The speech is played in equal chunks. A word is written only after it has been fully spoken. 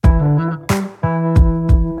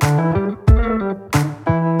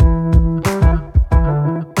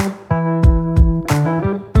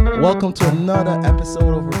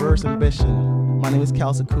Reverse Ambition. My name is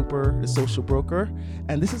Kelsey Cooper, the social broker,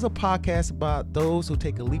 and this is a podcast about those who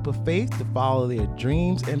take a leap of faith to follow their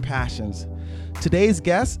dreams and passions. Today's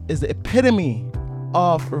guest is the epitome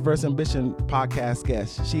of Reverse Ambition podcast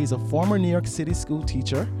guest. She's a former New York City school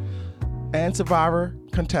teacher and Survivor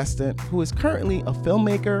contestant who is currently a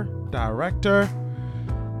filmmaker, director,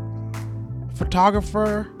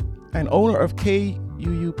 photographer, and owner of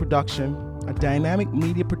KUU Production, a dynamic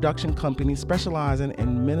media production company specializing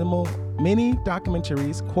in mini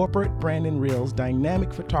documentaries, corporate branding reels,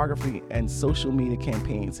 dynamic photography, and social media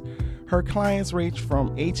campaigns. Her clients range from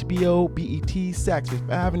HBO, BET, Saks Fifth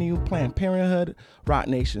Avenue, Planned Parenthood, Roc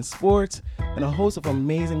Nation Sports, and a host of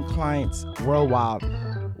amazing clients worldwide.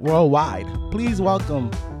 Please welcome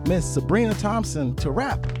Miss Sabrina Thompson to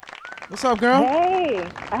Rap. What's up, girl? Hey,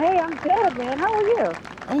 I'm good, man. How are you?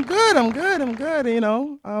 I'm good. You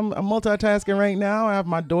know, I'm multitasking right now. I have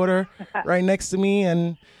my daughter right next to me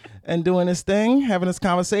and doing this thing, having this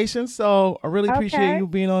conversation. So I really appreciate you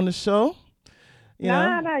being on the show.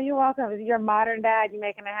 No, you're welcome. You're a modern dad. You're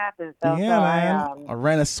making it happen. So, yeah, man. A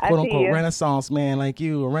quote unquote Renaissance man like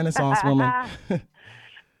you, a Renaissance woman.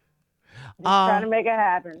 Just trying to make it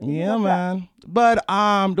happen. Yeah, man. But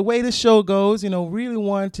the way the show goes, really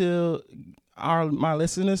want my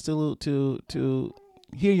listeners to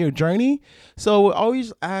hear your journey. So we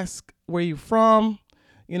always ask where you're from,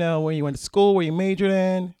 where you went to school, where you majored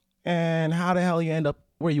in, and how the hell you end up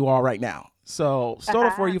where you are right now. So start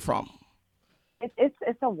off where you're from.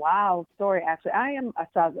 It's a wild story, actually. I am a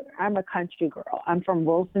Southerner. I'm a country girl. I'm from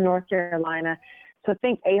Wilson, North Carolina. So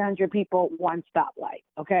think 800 people, one stoplight,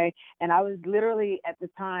 okay? And I was literally, at the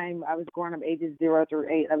time, I was growing up ages 0 through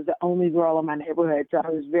 8. I was the only girl in my neighborhood. So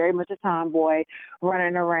I was very much a tomboy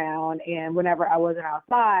running around. And whenever I wasn't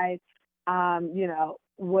outside,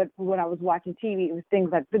 when I was watching TV, it was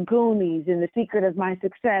things like The Goonies and The Secret of My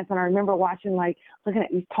Success. And I remember looking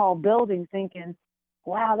at these tall buildings thinking,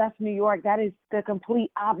 wow, that's New York. That is the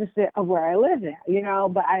complete opposite of where I live in,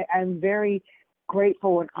 but I'm very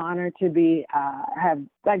grateful and honored to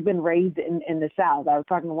have been raised in the South. I was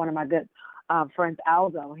talking to one of my good friends,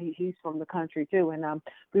 Aldo. He's from the country too, and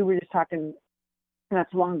we were just talking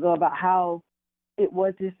not too long ago about how it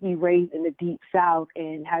was just to be raised in the deep South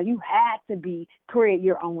and how you had to create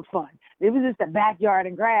your own fun. It was just a backyard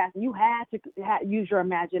and grass, and you had to use your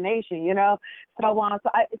imagination, So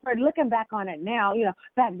I started looking back on it now,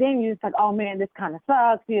 back then you just like, oh man, this kind of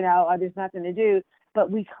sucks, or there's nothing to do. But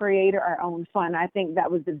we created our own fun. I think that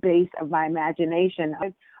was the base of my imagination.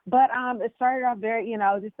 But it started off very,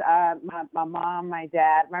 my mom, my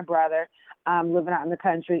dad, my brother, living out in the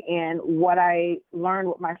country. And what I learned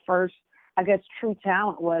with my first, I guess, true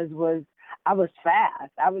talent was I was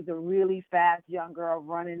fast. I was a really fast young girl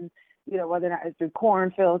running, whether or not it's through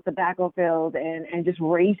cornfields, tobacco fields, and just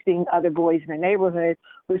racing other boys in the neighborhood,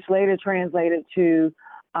 which later translated to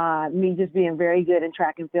me just being very good in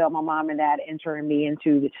track and field, my mom and dad entering me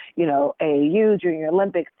into, AAU, Junior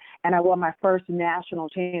Olympics. And I won my first national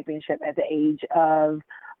championship at the age of,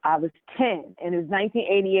 I was 10. And it was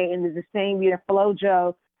 1988. And it was the same year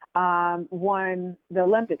FloJo won the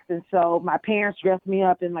Olympics. And so my parents dressed me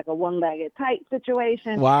up in like a one-legged tight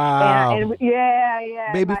situation. Wow. And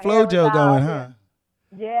yeah. Baby FloJo going, huh?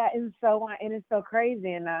 Yeah. And it's so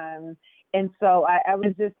crazy. And so I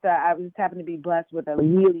was just happened to be blessed with a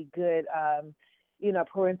really good,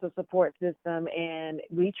 parental support system. And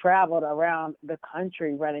we traveled around the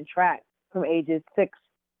country running track from ages 6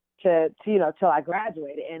 to till I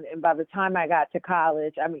graduated. And by the time I got to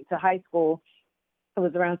to high school, I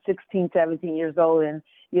was around 16, 17 years old. And,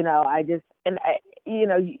 you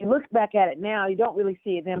look back at it now, you don't really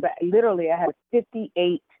see it then, but literally I had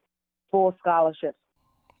 58 full scholarships.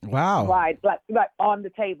 Wow. Right, like on the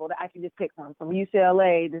table that I can just pick from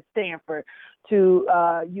UCLA to Stanford to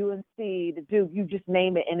UNC to Duke, you just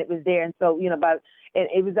name it, and it was there. And so, I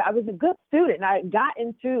was a good student. I got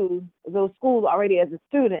into those schools already as a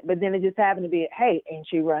student, but then it just happened to be, hey, and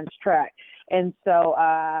she runs track. And so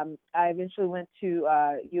I eventually went to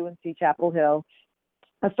UNC Chapel Hill.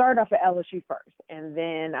 I started off at LSU first, and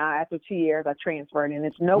then after 2 years, I transferred, and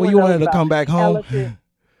it's no one you knows wanted to about come back home. LSU.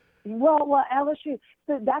 Well, LSU.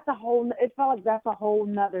 So it felt like that's a whole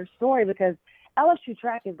nother story because LSU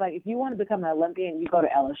track is like, if you want to become an Olympian, you go to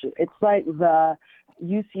LSU. It's like the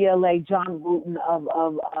UCLA John Wooden of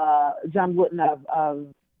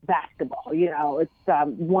basketball. It's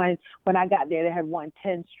when I got there, they had won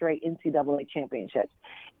 10 straight NCAA championships.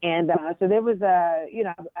 And so there was I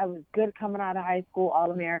was good coming out of high school,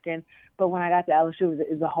 All-American, but when I got to LSU,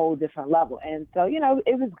 it was a whole different level. And so,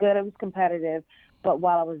 it was good. It was competitive. But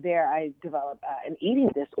while I was there, I developed an eating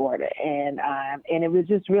disorder, and it was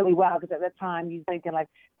just really wild because at that time you're thinking like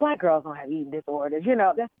Black girls don't have eating disorders,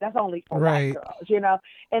 that's only for white Right. girls.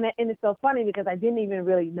 And it's so funny because I didn't even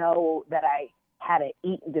really know that I had an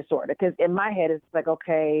eating disorder because in my head it's like,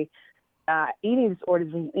 okay, eating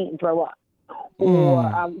disorders when you eat and throw up,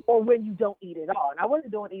 Mm. or when you don't eat at all. And I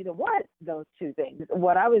wasn't doing either one of those two things.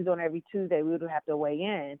 What I was doing every Tuesday, we would have to weigh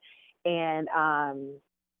in, and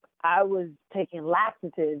I was taking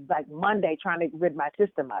laxatives like Monday, trying to rid my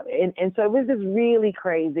system of it. And so it was just really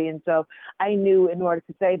crazy. And so I knew in order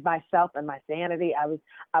to save myself and my sanity, I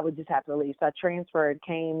would just have to leave. So I transferred,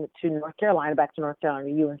 came to North Carolina, back to North Carolina,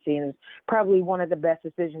 UNC, and it was probably one of the best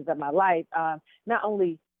decisions of my life, not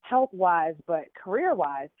only health-wise, but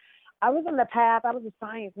career-wise. I was on the path. I was a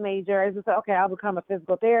science major. I was just like, okay, I'll become a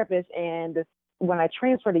physical therapist. And when I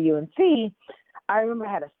transferred to UNC, I remember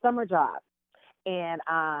I had a summer job, and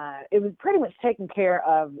it was pretty much taking care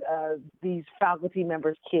of these faculty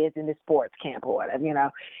members' kids in the sports camp or whatever.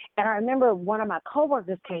 And I remember one of my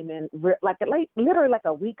coworkers came in literally like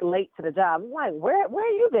a week late to the job. I'm like,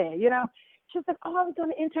 where you been? She's like, oh, I was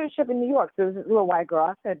doing an internship in New York. So it was this little white girl.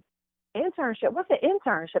 I said, internship? What's an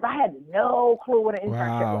internship? I had no clue what an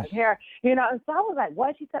internship Wow. was here, and so I was like,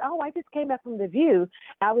 what? She said, oh, I just came back from the View.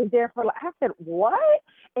 I was there I said, what?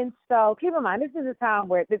 And so keep in mind, this is a time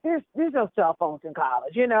where there's no cell phones in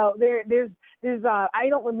college. There's I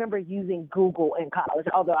don't remember using Google in college,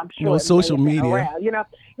 although I'm No sure it may social have been media. around.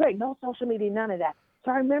 Like no social media, none of that.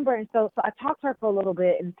 So I remember, and so I talked to her for a little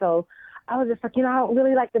bit, and so I was just like, I don't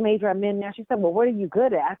really like the major I'm in now. She said, well, what are you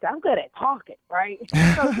good at? I said, I'm good at talking, right?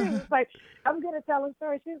 So she was like, I'm good at telling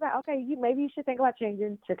stories. She was like, okay, maybe you should think about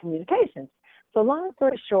changing to communications. So long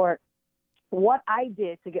story short, what I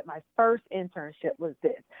did to get my first internship was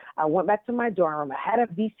this. I went back to my dorm room. I had a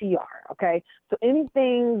VCR, okay? So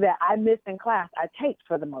anything that I missed in class, I taped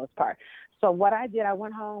for the most part. So what I did, I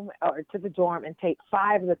went home or to the dorm and taped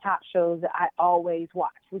 5 of the top shows that I always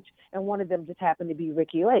watched, and one of them just happened to be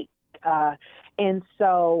Ricky Lake. And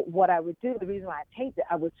so what I would do, the reason why I taped it,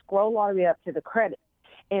 I would scroll all the way up to the credits.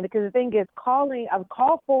 And because the thing is, I would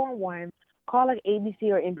call 411, call like ABC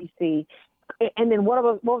or NBC, and then what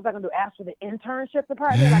was I going to do? Ask for the internship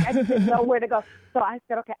department? Like I just didn't know where to go. So I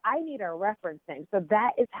said, okay, I need a reference thing. So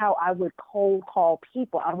that is how I would cold call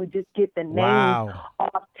people. I would just get the names Wow.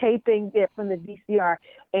 off taping it from the VCR,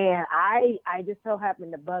 and I just so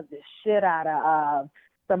happened to bug the shit out of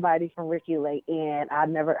somebody from Ricky Lake, and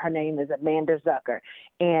her name is Amanda Zucker.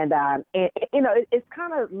 And it's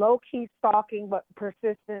kind of low key stalking, but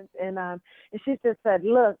persistence. And she just said,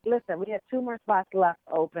 look, listen, we have 2 more spots left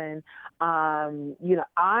open. I'm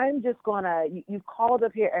just gonna, you called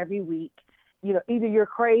up here every week. Either you're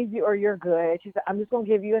crazy or you're good. She said, I'm just going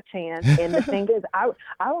to give you a chance. And the thing is, I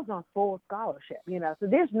was on full scholarship, so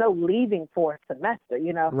there's no leaving for a semester.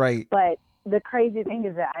 Right. But the crazy thing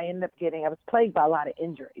is that I was plagued by a lot of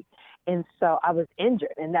injuries. And so I was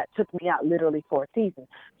injured, and that took me out literally for a season.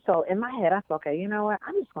 So in my head, I thought, okay, you know what?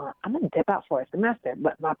 I'm going to dip out for a semester.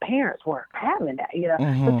 But my parents weren't having that.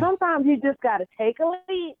 But sometimes you just got to take a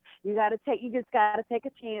leap. You just got to take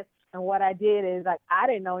a chance. And what I did is, like, I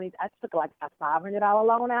didn't know anything. I took like a $500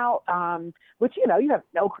 loan out, which, you have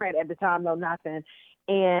no credit at the time, no nothing.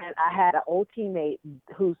 And I had an old teammate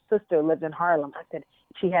whose sister lived in Harlem. I said,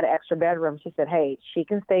 she had an extra bedroom. She said, hey, she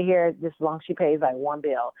can stay here just as long as she pays like one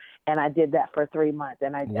bill. And I did that for 3 months.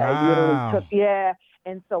 And I literally took,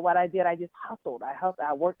 And so what I did, I just hustled.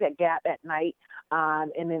 I worked at Gap at night,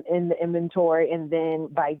 and in the inventory. And then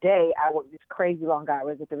by day, I worked these crazy long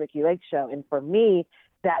hours at the Ricky Lake Show. And for me,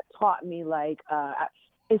 that taught me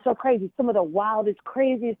it's so crazy. Some of the wildest,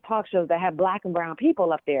 craziest talk shows that have Black and brown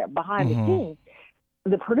people up there behind the scenes.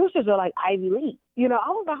 The producers are like Ivy League. I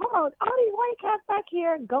was like, hold on, all these white cats back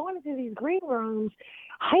here going into these green rooms,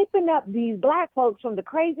 hyping up these Black folks from the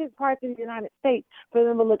craziest parts of the United States for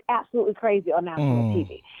them to look absolutely crazy on national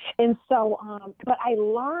TV. And so, but I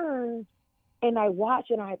learned and I watched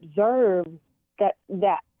and I observed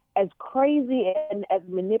that as crazy and as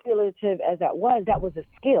manipulative as that was a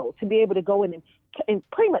skill to be able to go in and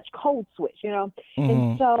pretty much code switch,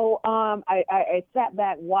 And so I sat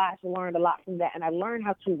back, watched, learned a lot from that, and I learned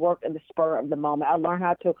how to work in the spur of the moment. I learned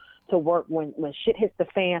how to work when shit hits the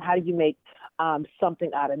fan. How do you make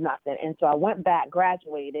something out of nothing? And so I went back,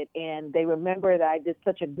 graduated, and they remember that I did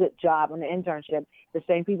such a good job on the internship. The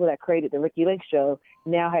same people that created the Ricky Lake Show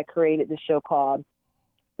now had created this show called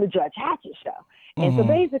the Judge Hatchett show. And so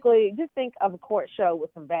Mm-hmm. basically, just think of a court show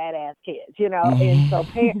with some badass kids, you know. And so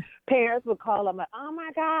Mm-hmm. parents would call them like, "Oh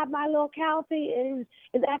my God, my little Kelsey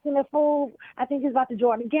is acting a fool. I think he's about to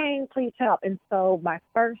join the gang. Please help." And so my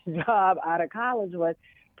first job out of college was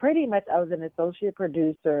pretty much I was an associate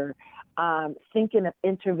producer, thinking of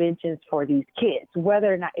interventions for these kids,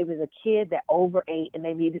 whether or not it was a kid that overate and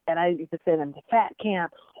they needed, and I needed to send them to fat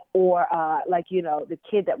camp, or like, you know, the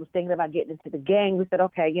kid that was thinking about getting into the gang. We said,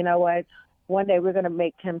 okay, you know what? One day we're going to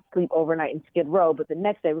make him sleep overnight in Skid Row, but the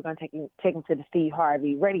next day we're going to take him to the Steve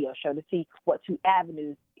Harvey radio show to see what two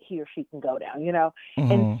avenues he or she can go down, you know?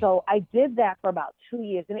 And Mm-hmm. so I did that for about 2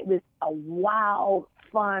 years, and it was a wild,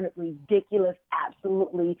 fun, ridiculous,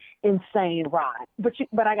 absolutely insane ride.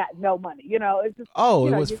 But I got no money, you know? It's just, Oh, you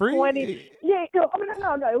it know, was you're 20. free? Yeah, no, I mean,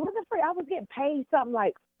 no, it wasn't free. I was getting paid something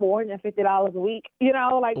like $450 a week, you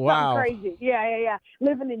know, like something Wow. crazy. Yeah.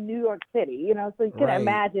 Living in New York City, you know, so you can Right.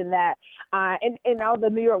 imagine that. And although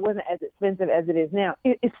New York wasn't as expensive as it is now,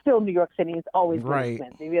 it's still New York City. It's always been Right.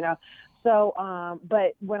 expensive, you know. So,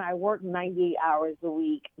 but when I worked 90 hours a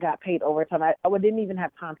week, got paid overtime, I didn't even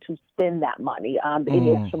have time to spend that money, any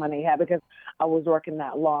Mm. extra money I had, because I was working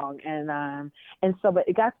that long. And so, but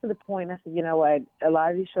it got to the point, I said, you know what, a lot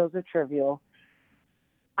of these shows are trivial.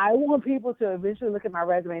 I want people to eventually look at my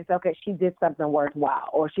resume and say, okay, she did something worthwhile,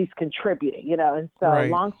 or she's contributing, you know. And so, Right.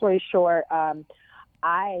 long story short,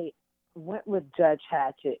 I went with Judge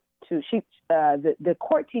Hatchett to the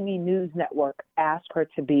Court TV News Network asked her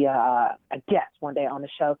to be a guest one day on the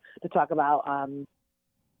show to talk about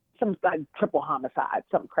some like triple homicide,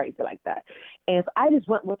 something crazy like that. And so I just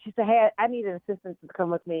went. Well, she said, "Hey, I need an assistant to come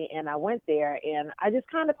with me," and I went there, and I just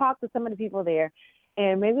kind of talked to some of the people there.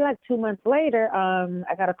 And maybe like 2 months later,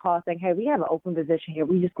 I got a call saying, "Hey, we have an open position here.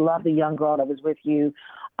 We just love the young girl that was with you.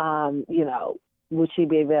 You know, would she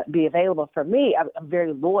be available for me? I'm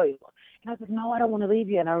very loyal." And I was like, "No, I don't want to leave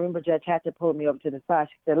you." And I remember Judge Hatcher pulled me over to the side.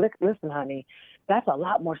 She said, "Listen, honey, that's a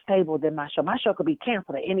lot more stable than my show. My show could be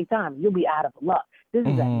canceled at any time. You'll be out of luck. This is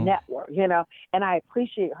a Mm-hmm. network, you know." And I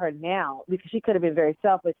appreciate her now, because she could have been very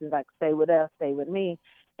selfish and like, "Stay with us, stay with me."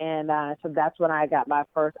 And so that's when I got my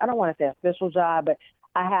first, I don't want to say official job, but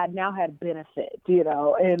I had benefits, you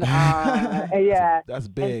know, and yeah. That's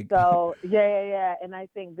And big. so, yeah. And I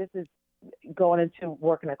think this is going into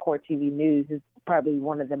working at Court TV News is probably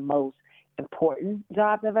one of the most important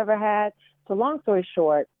jobs I've ever had. So long story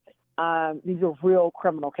short, these are real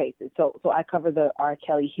criminal cases. So I covered the R.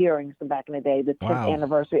 Kelly hearings from back in the day, the 10th Wow.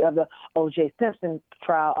 anniversary of the O.J. Simpson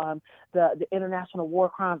trial, the international war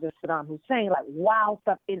crimes of Saddam Hussein, like wild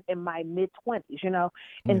stuff in my mid-20s, you know.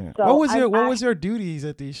 And Yeah. What so was your What I was your duties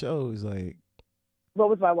at these shows? Like, what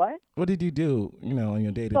was my what? what did you do? You know, on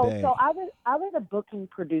your day to So day. I was a booking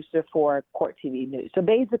producer for Court TV News. So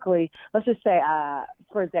basically, let's just say,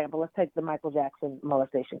 for example, let's take the Michael Jackson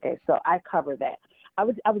molestation case. So I covered that. I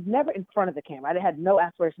was never in front of the camera. I had no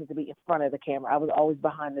aspirations to be in front of the camera. I was always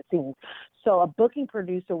behind the scenes. So a booking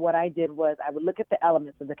producer, what I did was I would look at the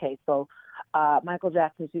elements of the case. So Michael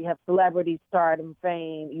Jackson, so you have celebrity, stardom,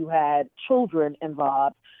 fame. You had children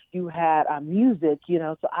involved. You had music, you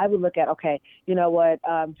know. So I would look at, okay, you know what,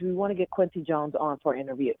 do we want to get Quincy Jones on for an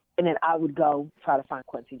interview? And then I would go try to find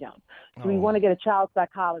Quincy Jones. Do we Oh. want to get a child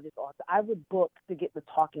psychologist on? So I would book to get the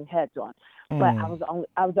talking heads on. But Mm.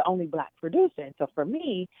 I was the only black producer. And so for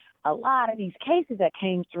me, a lot of these cases that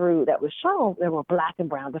came through that were shown, there were black and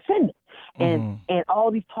brown defendants. And Mm-hmm. and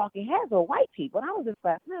all these talking heads were white people. And I was just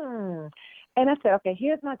like, And I said, okay,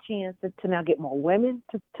 here's my chance to now get more women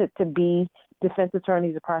to be defense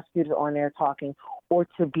attorneys or prosecutors on there talking, or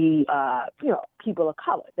to be, people of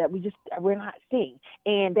color that we're not seeing.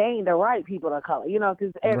 And they ain't the right people of color, you know,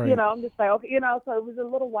 because, you Right. know, I'm just like, okay, you know, so it was a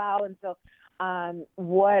little while. And so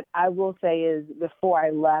what I will say is, before I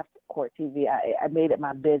left Court TV, I made it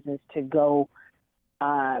my business to go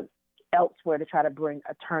uh, elsewhere to try to bring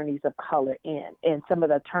attorneys of color in. And some of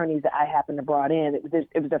the attorneys that I happened to brought in, it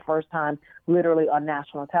was their first time literally on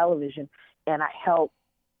national television, and I helped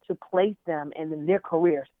to place them, and then their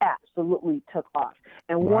careers absolutely took off.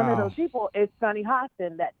 And one of Wow. those people is Sunny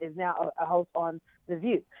Hostin, that is now a host on The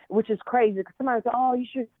View, which is crazy, because somebody said, "Oh, you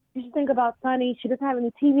should think about Sunny. She doesn't have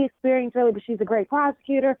any TV experience really, but she's a great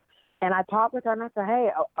prosecutor." And I talked with her, and I said,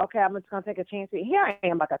 "Hey, okay, I'm just gonna take a chance. Here I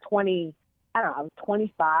am, like a 20, I don't know, I was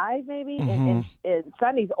 25 maybe, Mm-hmm. and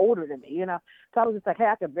Sunny's older than me, you know." So I was just like, "Hey,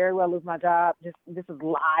 I could very well lose my job. Just This is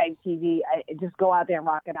live TV. Just go out there and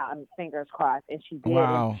rock it out, and fingers crossed." And she did,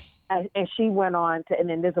 Wow. and she went on to, and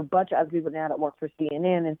then there's a bunch of other people now that work for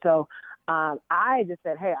CNN, and so I just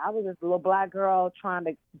said, "Hey, I was this little black girl trying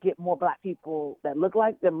to get more black people that look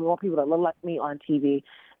like them, more people that look like me on TV."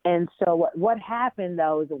 And so what happened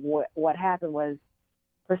though is what happened was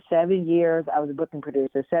for 7 years I was a booking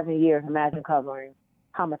producer. 7 years, imagine covering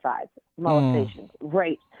homicides, molestations,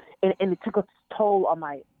 rapes, and it took a toll on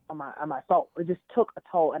my soul. It just took a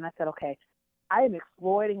toll, and I said, okay, I am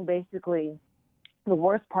exploiting basically the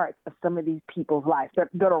worst parts of some of these people's lives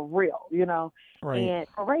that are real, Right. and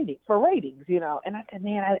for ratings, And I said,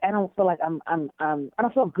 man, I don't feel like I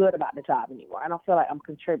don't feel good about the job anymore. I don't feel like I'm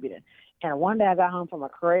contributing. And one day I got home from a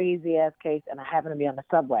crazy ass case, and I happened to be on the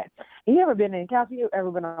subway. And you ever been in Cal? You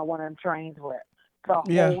ever been on one of them trains where the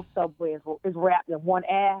Yeah. whole subway is wrapped in one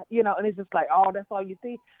ad, and it's just like, oh, that's all you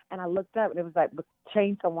see. And I looked up, and it was like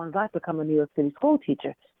change someone's life, become a New York City school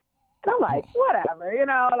teacher. And I'm like, whatever,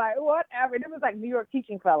 like whatever. And it was like New York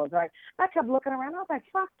teaching fellows, right? I kept looking around. I was like,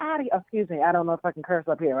 fuck out of here. Excuse me. I don't know if I can curse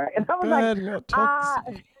up here, right? And I was Good.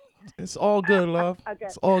 like, It's all good, love. okay.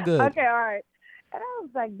 It's all good. Okay, all right. And I was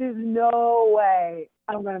like, there's no way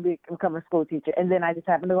I'm going to become a school teacher. And then I just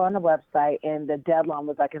happened to go on the website, and the deadline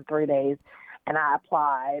was like in 3 days. And I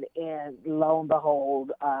applied, and lo and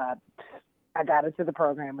behold, I got into the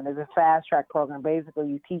program, and it's a fast track program. Basically,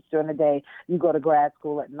 you teach during the day, you go to grad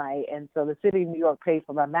school at night. And so the city of New York paid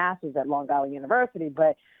for my master's at Long Island University,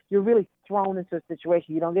 but you're really thrown into a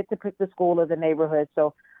situation. You don't get to pick the school or the neighborhood.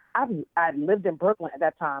 So I lived in Brooklyn at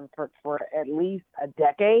that time for at least a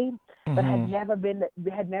decade, but had never been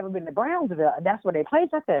to Brownsville. And that's where they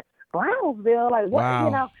placed. I said, Brownsville, like what,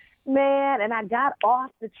 Wow. Man, and I got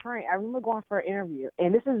off the train. I remember going for an interview,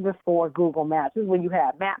 and this is before Google Maps. This is when you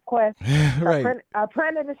had MapQuest. Right. I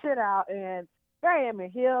printed the shit out, and there I am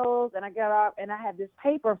in Hills, and I got off, and I had this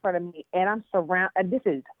paper in front of me, and I'm surrounded. This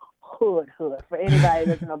is hood for anybody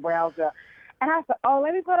that's in Brownsville. And I said, oh,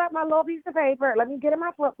 let me put up my little piece of paper. Let me get in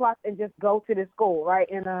my flip-flops and just go to the school, right?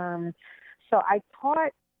 And so I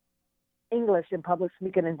taught English and public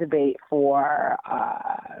speaking and debate for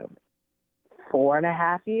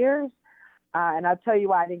 4.5 years. And I'll tell you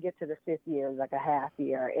why I didn't get to the 5th year. It was like a half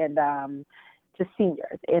year. And to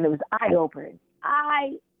seniors. And it was eye-opening.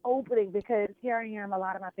 Eye-opening because here I am, a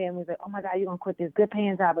lot of my family's like, oh, my God, you're going to quit this good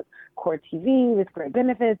paying job at Court TV with great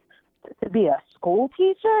benefits to be a school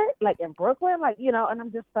teacher, like in Brooklyn, and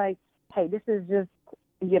I'm just like, hey, this is just,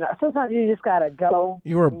 sometimes you just got to go.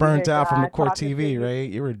 You were And you burnt hear out from the God Court talking to TV, you. right?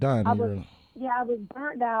 You were done. I was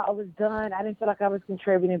burnt out. I was done. I didn't feel like I was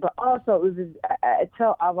contributing, but also it was just,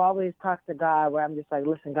 I've always talked to God where I'm just like,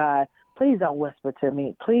 listen, God, please don't whisper to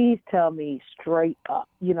me. Please tell me straight up,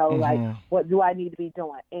 like what do I need to be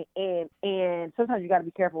doing? And sometimes you got to be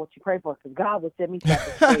careful what you pray for because God will send me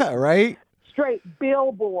stuff right? straight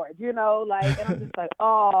billboard, and I'm just like,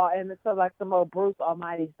 oh, and it's like some old Bruce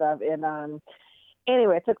Almighty stuff. And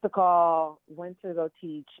anyway, I took the call, went to go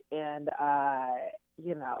teach, and a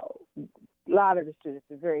lot of the students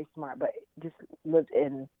are very smart, but just lived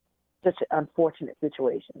in such unfortunate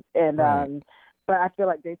situations. And but I feel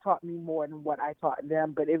like they taught me more than what I taught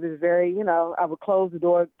them. But it was very, I would close the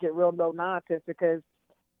door, get real no nonsense because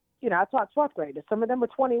I taught 12th graders. Some of them were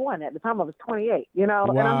 21. At the time, I was 28, Wow.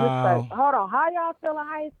 And I'm just like, hold on, how y'all feel in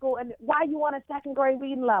high school? And why you on a second grade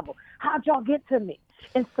reading level? How'd y'all get to me?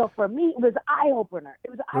 And so for me, it was an eye-opener. It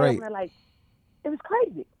was an eye-opener, like, it was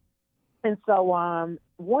crazy. And so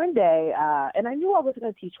one day, and I knew I was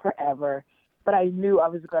going to teach forever, but I knew I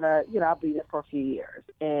was going to, I'll be there for a few years.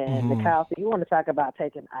 And the Cal said, you want to talk about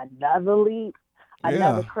taking another leap,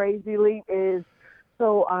 another crazy leap is,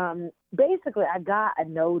 so basically, I got a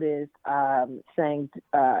notice saying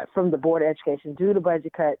from the Board of Education, due to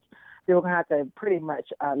budget cuts, they were going to have to pretty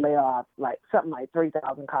much lay off like something like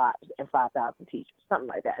 3,000 cops and 5,000 teachers, something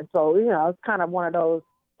like that. And so, it's kind of one of those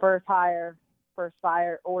first hire, first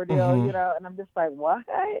fire ordeal, and I'm just like, what?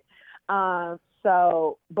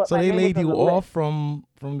 So they laid you off from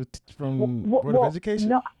Board of Education?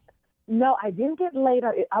 No, I didn't get laid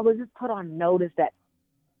off. I was just put on notice that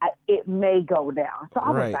it may go down. So I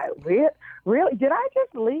was like, really? Did I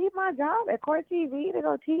just leave my job at Court TV to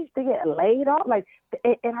go teach to get laid off? Like,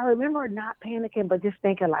 and I remember not panicking, but just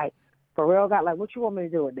thinking like, for real, God, like, what you want me to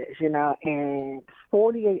do with this, And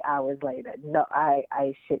 48 hours later, no,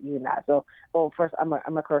 I shit you not. So, well, first, I'm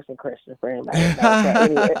a cursing Christian for anybody.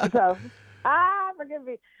 Anyway, so, forgive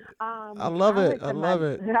me. I love it. I love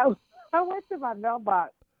it. I went to my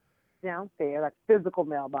mailbox downstairs, like physical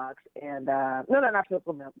mailbox, and no, not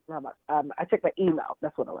physical mailbox. I checked my email.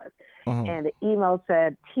 That's what it was. And the email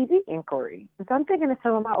said TV inquiry. And so I'm thinking of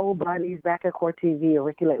some of my old buddies back at Court TV or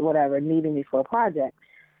Ricky Lake, whatever, needing me for a project.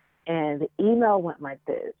 And the email went like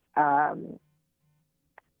this. Hi,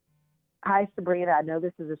 Sabrina. I know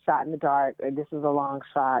this is a shot in the dark, or this is a long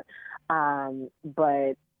shot,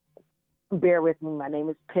 but bear with me. My name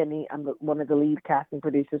is Penny. I'm one of the lead casting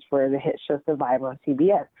producers for the hit show Survivor on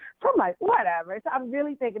CBS. So I'm like, whatever. So I'm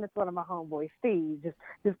really thinking it's one of my homeboys, Steve,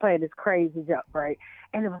 just playing this crazy joke, right?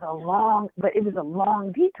 And it was a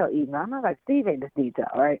long detail email. I'm not like, Steve ain't this detail,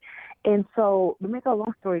 right? And so to make a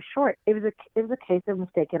long story short, it was a case of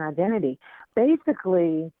mistaken identity.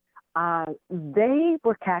 Basically, they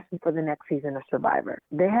were casting for the next season of Survivor.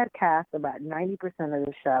 They had cast about 90% of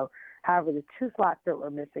the show. However, the two slots that were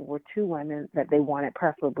missing were two women that they wanted,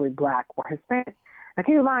 preferably black or Hispanic. Now,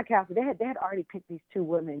 keep in mind, Cassie, they had already picked these two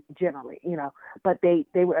women generally, but they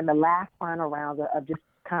were in the last final round of just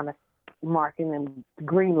kind of marking them,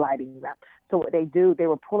 green lighting them. So what they do, they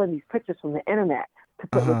were pulling these pictures from the internet to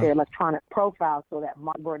put with their electronic profile so that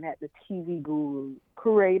Mark Burnett, the TV guru,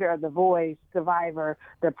 creator of The Voice, Survivor,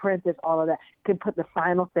 The Apprentice, all of that, could put the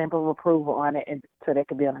final stamp of approval on it and so they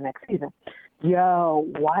could be on the next season. Yo,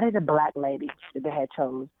 why did a black lady that they had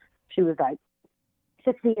chose? She was like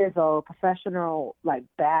 60 years old, professional, like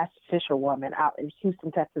bass fisherwoman out in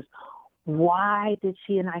Houston, Texas. Why did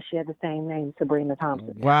she and I share the same name, Sabrina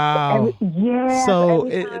Thompson? Wow. So So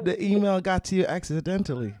every time the email got to you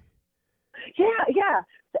accidentally. Yeah.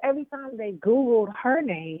 So every time they Googled her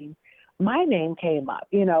name, my name came up,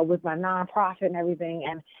 with my nonprofit and everything.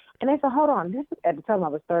 And they said, hold on, this at the time I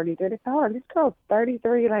was 33. They said, hold on, this girl's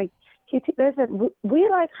 33. Like, they said, we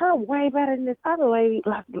like her way better than this other lady.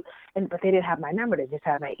 But they didn't have my number. They just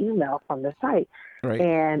had my email from the site. Right.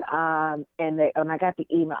 And I got the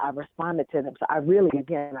email, I responded to them. So I really,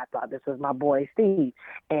 again, I thought this was my boy Steve.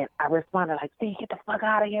 And I responded like, Steve, get the fuck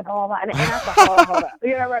out of here, blah, blah, blah. And I said, hold up.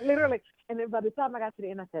 Right, literally. And then by the time I got to the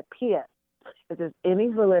end, I said, P.S. if there's any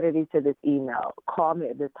validity to this email, call me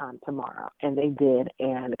at this time tomorrow. And they did.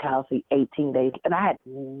 And Kelsey, 18 days. And I had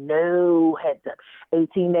no heads up.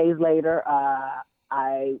 18 days later,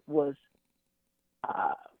 I was...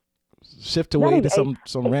 shipped away to some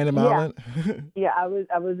random island. Yeah, I was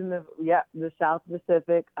in the South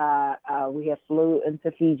Pacific. We had flew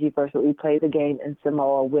into Fiji first, but we played the game in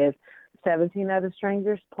Samoa with 17 other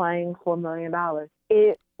strangers playing for $1 million.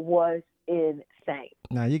 It was insane.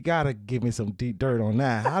 Now you gotta give me some deep dirt on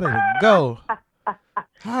that. How did it go?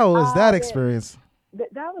 How was that experience?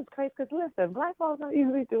 That was crazy because listen, black folks don't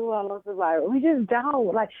usually do well on Survivor. We just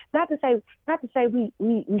don't. Like, not to say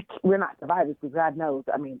we're not survivors, because God knows.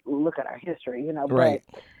 I mean, look at our history, Right.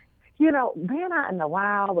 But being out in the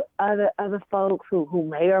wild with other folks who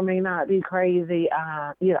may or may not be crazy,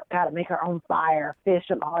 got to make our own fire, fish,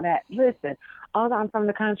 and all that. Listen, although I'm from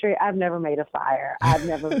the country, I've never made a fire. I've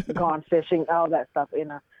never gone fishing, all that stuff.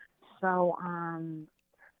 So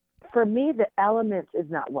for me, the elements is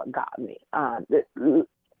not what got me.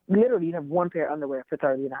 Literally, you have one pair of underwear for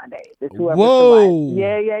 39 days. It's whoever survives.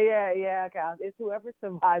 Yeah, Kyle. It's whoever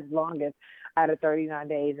survives longest out of 39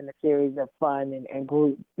 days in a series of fun and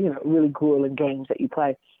really grueling games that you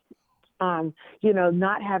play.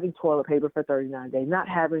 Not having toilet paper for 39 days, not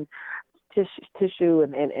having tissue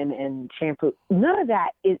and shampoo. None of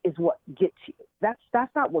that is what gets you.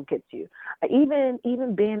 That's not what gets you.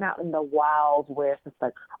 Even being out in the wild where it's just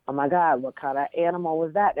like, oh my God, what kind of animal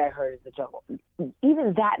was that heard in the jungle?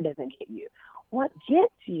 Even that doesn't get you. What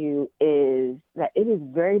gets you is that it is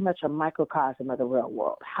very much a microcosm of the real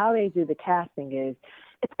world. How they do the casting is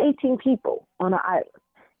it's 18 people on an island.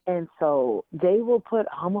 And so they will put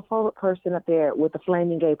a homophobic person up there with a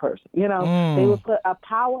flaming gay person. They will put a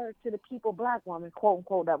power to the people black woman, quote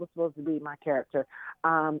unquote, that was supposed to be my character,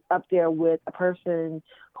 up there with a person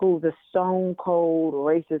who's a stone cold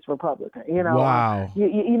racist Republican. Wow. So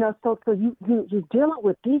you're dealing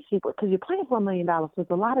with these people because you're playing for $1 million. So there's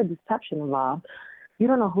a lot of deception involved. You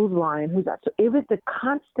don't know who's lying, who's not. So it was the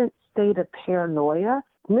constant state of paranoia,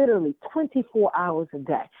 literally 24 hours a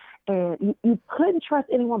day. And you couldn't trust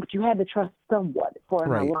anyone, but you had to trust someone for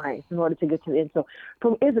an alliance in order to get to the end. So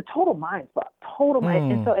it's a total mind fuck, total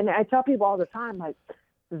mind. And I tell people all the time, like,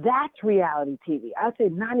 that's reality TV. I'd say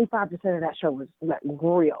 95% of that show was like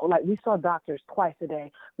real. Like, we saw doctors twice a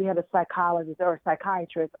day. We had a psychologist or a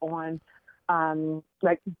psychiatrist on,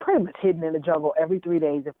 like, pretty much hidden in the jungle every 3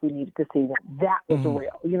 days if we needed to see them. That was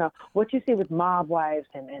real. What you see with Mob Wives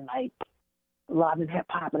and like love and hip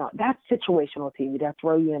hop and all, that's situational TV. That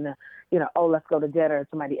throw you in the, let's go to dinner and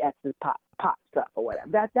somebody X's pop stuff or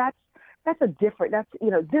whatever. That's a different,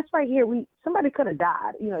 this right here, somebody could have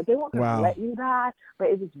died. They weren't going to let you die, but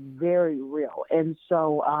it was very real. And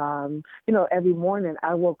so, every morning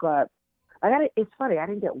I woke up, it's funny, I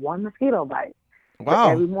didn't get one mosquito bite. Wow.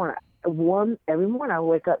 But every morning I would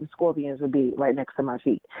wake up and scorpions would be right next to my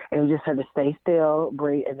feet, and we just had to stay still,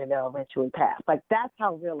 breathe, and then they'll eventually pass. Like, that's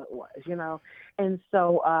how real it was, And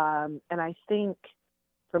so, and I think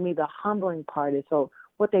for me, the humbling part is, so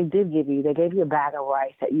what they did give you, they gave you a bag of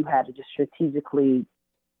rice that you had to just strategically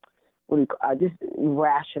just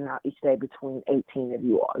ration out each day between 18 of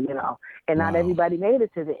you all, and not everybody made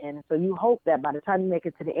it to the end. So you hope that by the time you make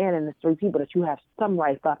it to the end and there's 3 people, that you have some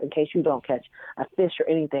rice left in case you don't catch a fish or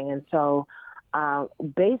anything. And so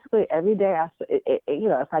basically every day,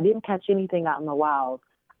 if I didn't catch anything out in the wild,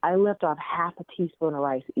 I left off half a teaspoon of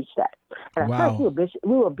rice each day. And at first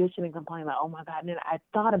we were bitching and complaining like, oh my God. And then I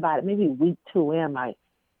thought about it, maybe week 2 in, like,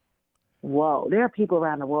 whoa, there are people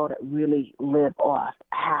around the world that really live off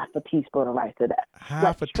half a teaspoon of rice a day.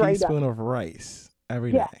 Half a teaspoon of rice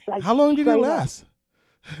every day. Yes, like how long did it last?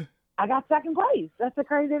 I got second place. That's the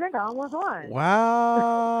crazy thing. I almost won.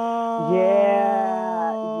 Wow.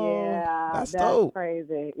 Yeah. That's dope.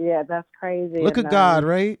 Crazy. Yeah, that's crazy. Look at God,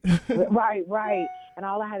 right? Right. And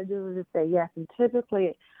all I had to do was just say yes. And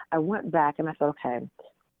typically I went back and I said, okay,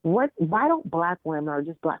 why don't Black women, or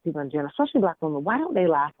just Black people in general, especially Black women, why don't they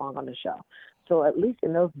last long on the show? So at least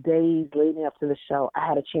in those days leading up to the show, I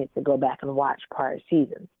had a chance to go back and watch prior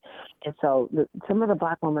seasons. And so some of the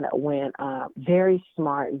Black women that went, very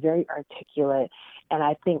smart, very articulate, and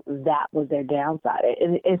I think that was their downside.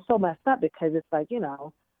 And it's so messed up because it's like,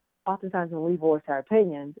 oftentimes when we voice our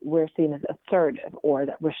opinions, we're seen as assertive or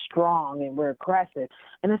that we're strong and we're aggressive.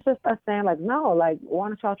 And it's just us saying like, no, like, why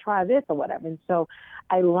don't y'all try this or whatever? And so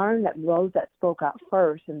I learned that those that spoke out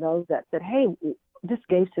first and those that said, hey, just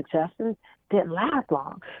gave suggestions, didn't last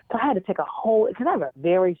long. So I had to take because I have a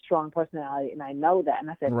very strong personality and I know that.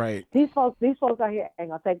 And I said, right, these folks out here ain't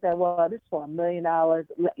gonna take that. Well, this is for $1 million.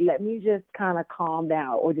 Let me just kind of calm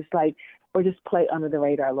down or just play under the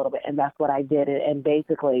radar a little bit. And that's what I did. And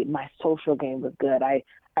basically my social game was good. I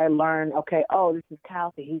learned, okay, oh, this is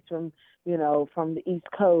Calci. He's from the East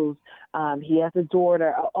Coast. He has a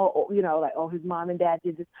daughter. His mom and dad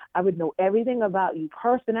did this. I would know everything about you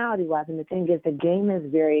personality-wise. And the thing is, the game is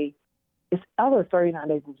it's other 39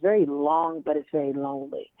 days. It's very long, but it's very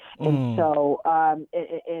lonely. And so,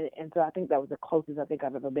 and so I think that was the closest I think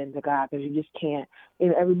I've ever been to God, because you just can't.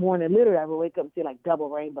 Every morning, literally, I would wake up and see like double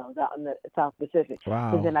rainbows out in the South Pacific.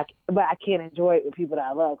 Wow. But I can't enjoy it with people that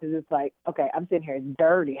I love, because it's like, okay, I'm sitting here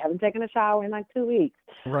dirty, haven't taken a shower in like 2 weeks.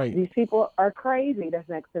 Right. These people are crazy that's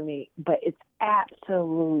next to me, but it's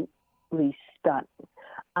absolutely stunning.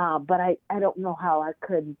 But I don't know how I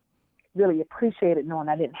could really appreciate it knowing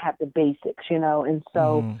I didn't have the basics, and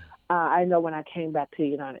so I know when I came back to the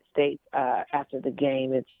United States after the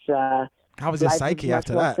game, it's how was your psyche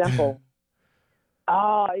after that? Simple.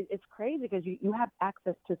 Oh, it's crazy because you have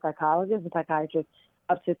access to psychologists and psychiatrists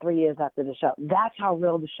up to 3 years after the show. That's how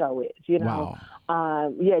real the show is, Wow.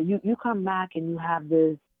 You come back and you have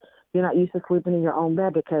this, you're not used to sleeping in your own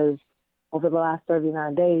bed, because over the last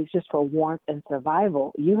 39 days, just for warmth and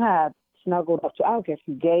survival, you have snuggled up to, I don't care if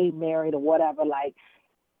you're gay, married, or whatever, like,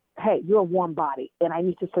 hey, you're a warm body, and I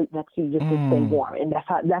need to sleep next to you just to stay warm. And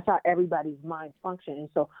that's how everybody's minds function. And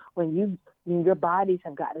so when your bodies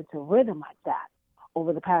have gotten into rhythm like that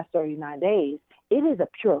over the past 39 days, it is a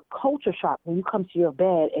pure culture shock when you come to your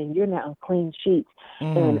bed and you're not on clean sheets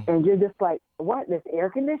and you're just like, what, this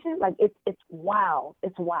air conditioning? Like, it's wild.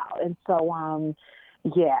 It's wild. And so,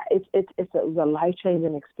 it was a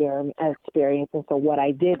life-changing experience. And so what I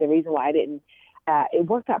did, the reason why I didn't, it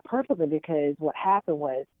worked out perfectly, because what happened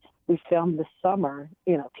was we filmed this summer.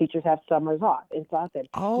 Teachers have summers off. And so I said,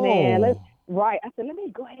 let me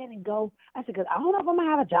go ahead and go. I said, because I don't know if I'm going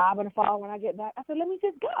to have a job in the fall when I get back. I said, let me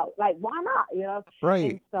just go. Like, why not?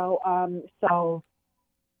 Right. And so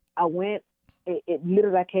I went. It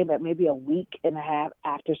literally, I came back maybe a week and a half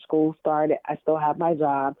after school started. I still have my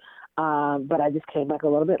job. But I just came back a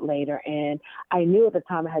little bit later, and I knew at the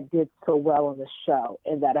time I had did so well on the show,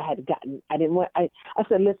 and that I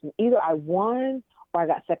said, listen, either I won or I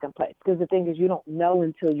got second place, because the thing is, you don't know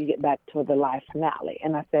until you get back to the live finale.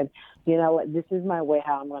 And I said, you know what, this is my way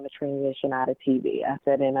how I'm going to transition out of TV. I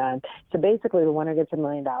said, and so basically the winner gets $1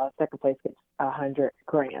 million, second place gets $100,000.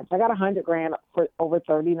 So I got $100,000 for over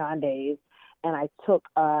 39 days, and I took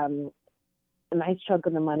a nice chunk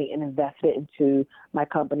of the money and invested it into my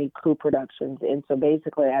company, Crew Productions. And so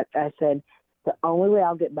basically I said, the only way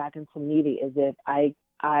I'll get back into media is if I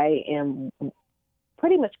am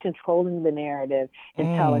pretty much controlling the narrative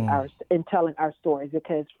and telling our stories,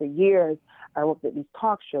 because for years I worked at these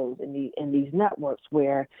talk shows and these networks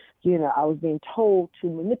where, I was being told to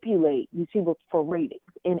manipulate these people for ratings,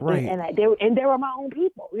 and they were my own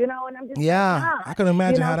people, and I'm just I can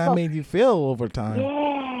imagine how that made you feel over time.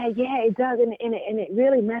 Yeah, it does, and it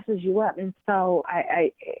really messes you up. And so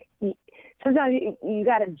I sometimes you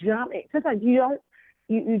got to jump. Sometimes you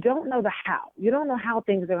you don't know the how. You don't know how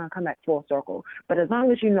things are going to come back full circle. But as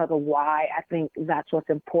long as you know the why, I think that's what's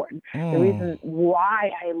important. The reason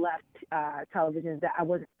why I left television is that I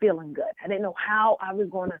wasn't feeling good. I didn't know how I was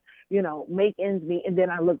going to, make ends meet. And then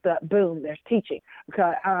I looked up, boom, there's teaching.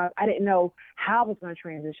 Because I didn't know how I was going to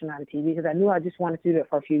transition out of TV because I knew I just wanted to do it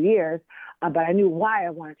for a few years, but I knew why I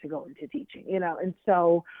wanted to go into teaching, And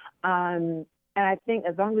so, and I think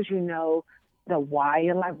as long as you know the why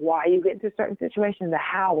in life, why you get into certain situations, the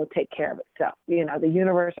how will take care of itself. The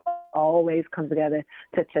universe always comes together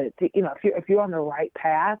to if you're on the right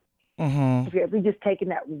path, if you're just taking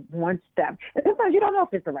that one step, and sometimes you don't know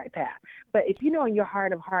if it's the right path, but if you know in your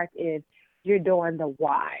heart of hearts is you're doing the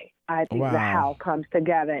why, I think the how comes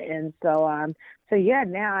together. And so yeah,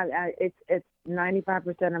 now it's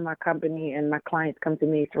 95% of my company and my clients come to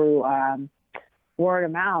me through word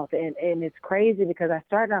of mouth, and it's crazy because I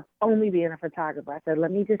started off only being a photographer. I said,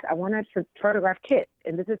 I want to photograph kids,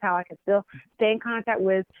 and this is how I can still stay in contact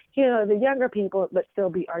with, the younger people, but still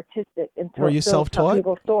be artistic and Were you self-taught?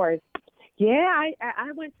 People's stories. Yeah,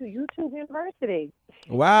 I went to YouTube University.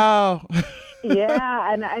 Wow.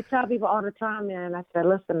 Yeah, and I tell people all the time, man. I said,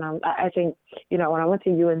 listen, I think when I went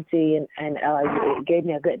to UNC and LSU, it gave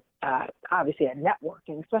me a good, obviously, a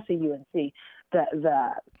networking, especially UNC.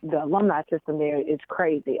 The alumni system there is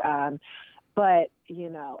crazy. But at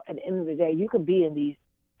the end of the day, you could be in these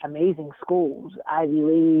amazing schools, Ivy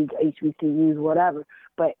League, HBCUs, whatever.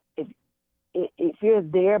 But if you're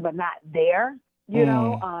there but not there,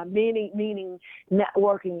 meaning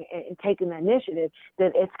networking and taking the initiative,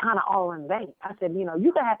 then it's kind of all in vain. I said,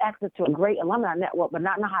 you can have access to a great alumni network, but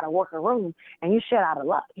not know how to work a room, and you shut out of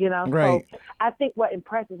luck, Right. So I think what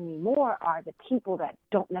impresses me more are the people that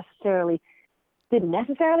didn't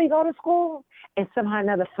necessarily go to school and somehow or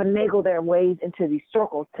another finagle their ways into these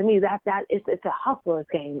circles. To me, it's a hustler's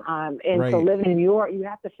game. And so living in New York, you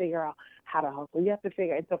have to figure out how to hustle. You have to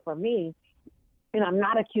figure. And so for me, I'm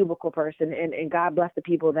not a cubicle person, and God bless the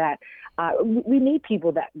people that we need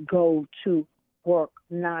people that go to work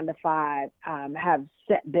 9 to 5, have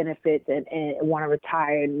set benefits and want to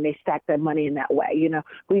retire, and they stack their money in that way.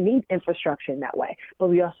 We need infrastructure in that way, but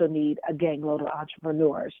we also need a gang load of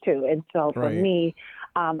entrepreneurs too. And so for me,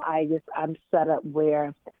 I'm set up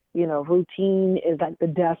where, routine is like the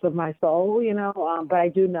death of my soul, but I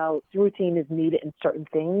do know routine is needed in certain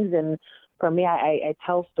things. And for me, I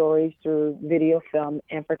tell stories through video, film,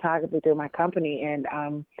 and photography through my company. And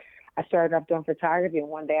I started off doing photography, and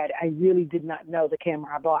one day I really did not know the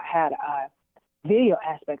camera I bought had a video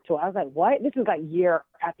aspect to it. I was like, what? This is like year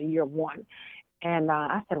after year one. And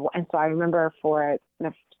I said, well, and so I remember for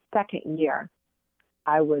the second year,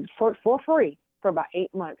 I would, for free, for about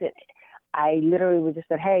 8 months, I literally would just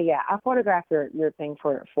said, hey, yeah, I'll photograph your thing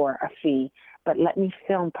for a fee, but let me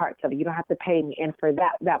film parts of it. You don't have to pay me. And for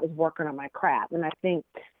that was working on my craft. And I think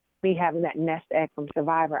me having that nest egg from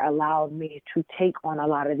Survivor allowed me to take on a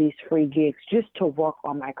lot of these free gigs just to work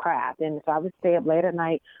on my craft. And so I would stay up late at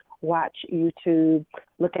night, watch YouTube,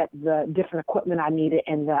 look at the different equipment I needed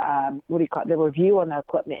and the review on the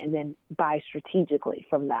equipment, and then buy strategically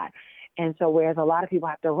from that. And so whereas a lot of people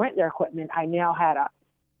have to rent their equipment, I now had a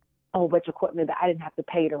whole bunch of equipment that I didn't have to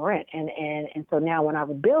pay to rent. And so now when I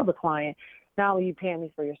would bill the client, not only are you paying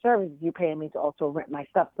me for your services, you're paying me to also rent my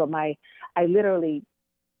stuff. So my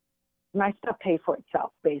stuff paid for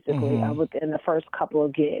itself, basically, within the first couple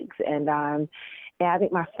of gigs. And I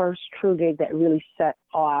think my first true gig that really set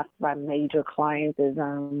off my major clients is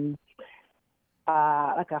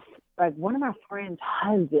like one of my friend's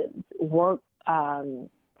husbands worked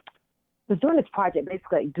was doing this project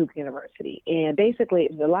basically at Duke University. And basically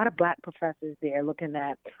there's a lot of Black professors there looking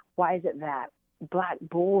at why is it that Black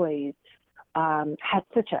boys had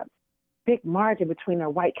such a big margin between their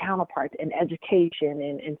white counterparts in education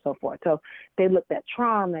and so forth. So they looked at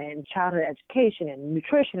trauma and childhood education and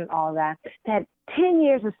nutrition and all that. They had 10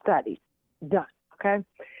 years of studies done, okay?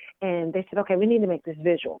 And they said, okay, we need to make this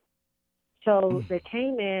visual. So they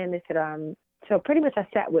came in, they said, so pretty much I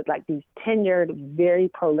sat with like these tenured, very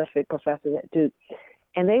prolific professors at Duke,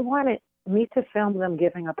 and they wanted me to film them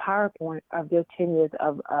giving a PowerPoint of their 10 years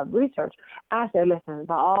of research. I said, listen,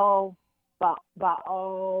 by all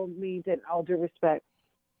means and all due respect,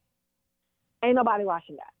 ain't nobody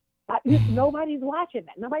watching that. Nobody's watching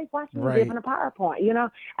that. Nobody's watching me giving a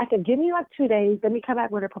PowerPoint. I said, give me like 2 days. Let me come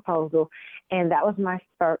back with a proposal. And that was my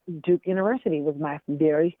first. Duke University was my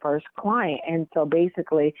very first client. And so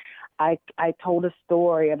basically, I told a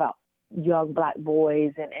story about young Black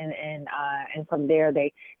boys, and from there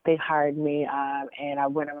they hired me, and I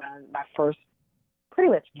went around my first pretty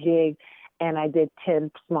much gig. and I did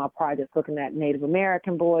 10 small projects looking at Native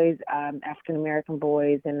American boys, African American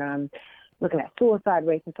boys, and looking at suicide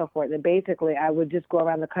rates and so forth. And basically, I would just go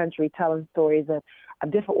around the country telling stories of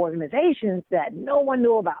different organizations that no one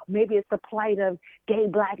knew about. Maybe it's the plight of gay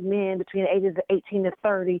Black men between the ages of 18 to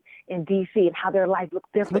 30 in D.C. and how their life looks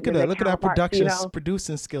different. Look at that. Look at our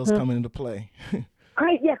producing skills coming into play.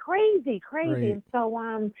 Crazy. Right. And so,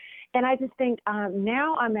 and I just think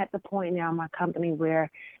now I'm at the point now in my company where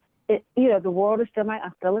the world is still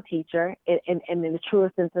I'm still a teacher, and in the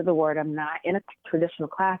truest sense of the word, I'm not in a traditional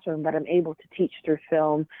classroom, but I'm able to teach through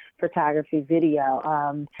film, photography,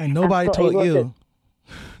 video. And nobody taught you.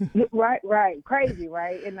 Right. Crazy,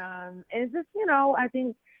 right? And it's just, I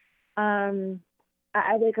think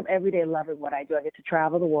I wake up every day loving what I do. I get to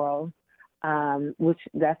travel the world, which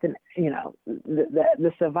that's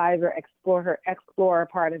the survivor, explorer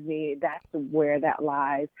part of me. That's where that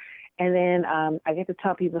lies. And then I get to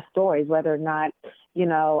tell people stories, whether or not,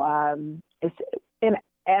 whether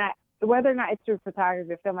or not it's through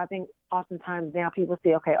photography or film. I think oftentimes now people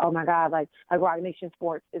say, okay, oh my God, like Roc Nation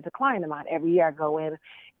Sports is a client of mine. Every year I go in,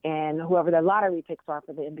 and whoever the lottery picks are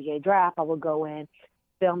for the NBA draft, I will go in,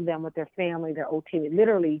 film them with their family, their old team,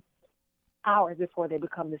 literally hours before they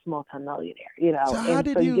become this multimillionaire, So how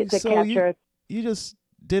did you get to capture. You just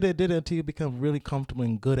did it until you become really comfortable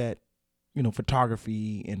and good at,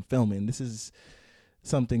 photography and filming. This is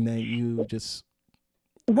something that you just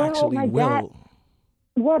actually will.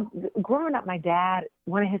 Well, growing up, my dad,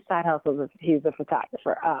 one of his side hustles was he was a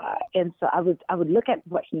photographer, and so I would look at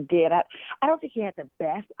what he did. I don't think he had the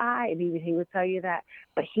best eye, and even he would tell you that,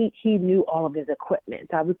 but he knew all of his equipment.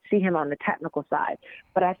 So I would see him on the technical side.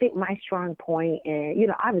 But I think my strong point,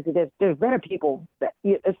 and obviously there's better people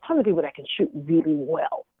there's tons of people that can shoot really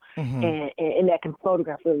well, Mm-hmm. and that can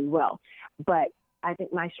photograph really well, but I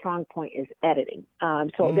think my strong point is editing.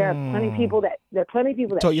 So there are plenty of people that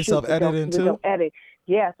taught yourself editing too. Don't edit.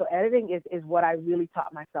 Yeah. So editing is what I really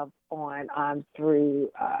taught myself on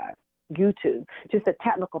through YouTube, just the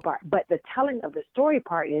technical part. But the telling of the story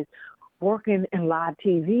part is working in live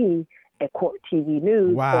TV at Court TV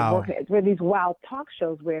News. Wow. Or working at these wild talk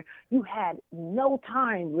shows where you had no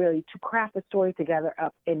time really to craft a story together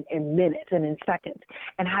up in minutes and in seconds.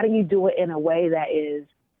 And how do you do it in a way that is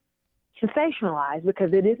sensationalized,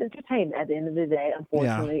 because it is entertainment at the end of the day,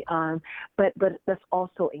 unfortunately. Yeah. But that's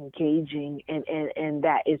also engaging and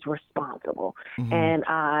that is responsible. Mm-hmm. And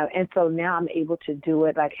so now I'm able to do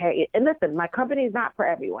it like, hey, and listen, my company is not for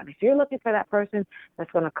everyone. If you're looking for that person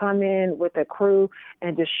that's going to come in with a crew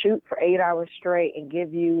and just shoot for 8 hours straight and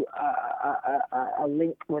give you a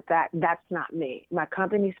link with that, that's not me. My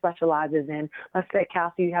company specializes in, let's say,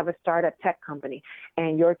 Kelsey, you have a startup tech company,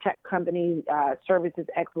 and your tech company services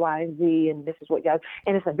X, Y, and Z, and this is what y'all,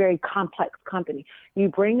 and it's a very complex company. You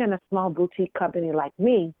bring in a small boutique company like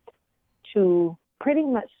me to pretty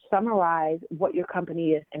much summarize what your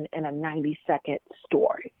company is in a 90-second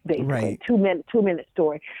story, basically. Right. 2-minute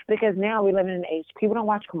story, because now we live in an age people don't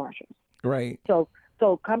watch commercials. Right. So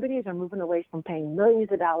companies are moving away from paying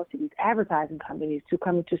millions of dollars to these advertising companies to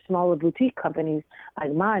coming to smaller boutique companies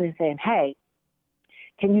like mine and saying, hey,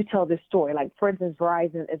 can you tell this story? Like, for instance,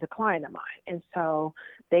 Verizon is a client of mine, and so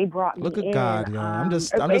they brought me in. Look at God, yo. I'm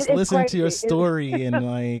just listening to your story and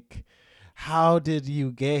like, how did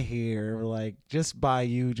you get here? Like, just by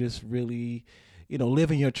you just really,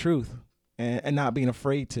 living your truth and not being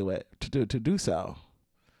afraid to do so.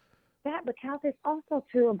 That, but Cal, it's also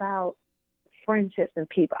too about friendships and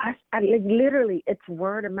people. I literally, it's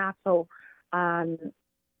word of mouth. So,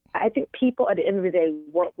 I think people at the end of the day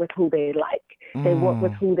work with who they like. They work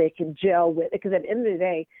with who they can gel with. Because at the end of the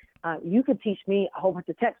day, you could teach me a whole bunch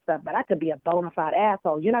of tech stuff, but I could be a bona fide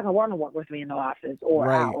asshole. You're not going to want to work with me in the office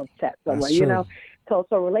or out on set somewhere, So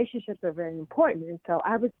relationships are very important. And so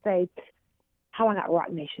I would say how I got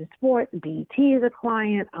Roc Nation Sports, BET as a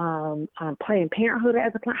client, Planned Parenthood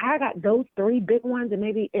as a client. How I got those three big ones, and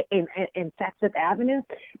maybe in Saks Fifth Avenue,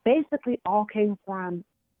 basically all came from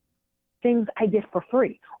things I did for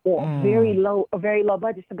free or very low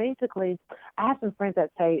budget. So basically, I have some friends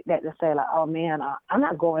that say like, oh man, I'm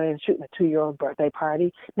not going in and shooting a 2-year-old birthday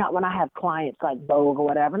party. Not when I have clients like Vogue or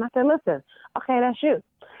whatever. And I say, listen, okay, that's you.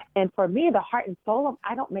 And for me, the heart and soul of,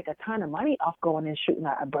 I don't make a ton of money off going and shooting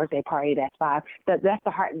a birthday party that's $5. That's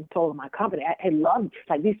the heart and soul of my company. I love,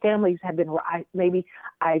 like, these families have been,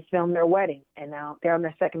 I filmed their wedding, and now they're on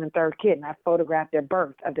their second and third kid, and I photographed their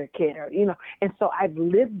birth of their kid, and so I've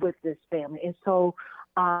lived with this family. And so,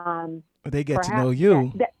 they get to know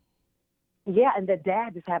you. Yeah, and the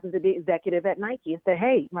dad just happens to be executive at Nike and said,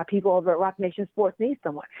 "Hey, my people over at Rock Nation Sports need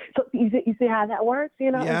someone." So you see how that works,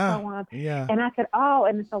 you know? And Yeah. so Yeah. and I said, "Oh,"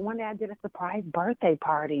 and so one day I did a surprise birthday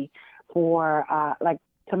party for like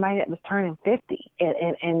somebody that was turning 50,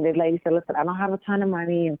 and the lady said, "Listen, I don't have a ton of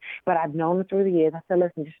money, but I've known her through the years." I said,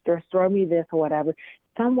 "Listen, just throw me this or whatever."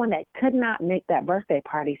 Someone that could not make that birthday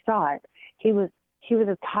party saw it. He was he was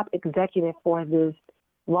a top executive for this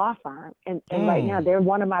law firm. And right now Mm. they're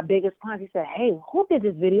one of my biggest clients. He said, "Hey, who did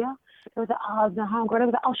this video?" It was like, "Oh, it's the homegirl." It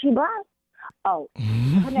was like, "Oh, she black." Oh,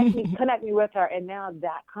 connect me with her. And now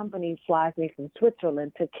that company flies me from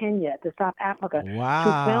Switzerland to Kenya to South Africa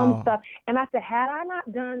to film Wow. stuff. And I said, had I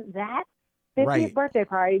not done that 50th Right. birthday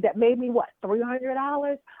party that made me what,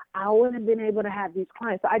 $300, I wouldn't have been able to have these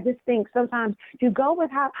clients. So I just think sometimes you go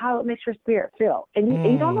with how it makes your spirit feel, and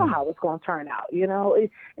you don't know Mm. how it's going to turn out.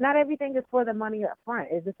 Not everything is for the money up front.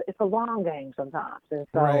 It's a long game sometimes, and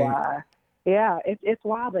so Right. yeah, it's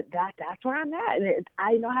wild, but that's where I'm at. And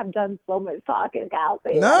I know I've done so much talking,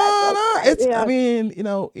 Kelsey, No, but that's no, okay. it's. I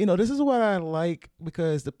mean, this is what I like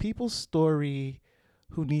because the people's story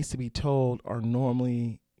who needs to be told are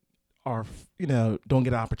normally don't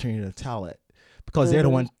get an opportunity to tell it because they're the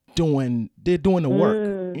Mhm. one doing the work.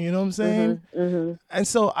 Mm. You know what I'm saying? Mhm. Mhm. And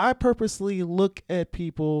so I purposely look at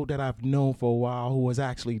people that I've known for a while who was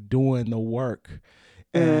actually doing the work,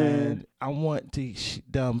 Mm. and I want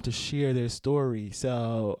them to share their story.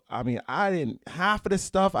 So I mean, I didn't half of the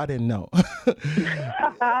stuff I didn't know.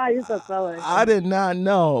 You're so I colorful. did not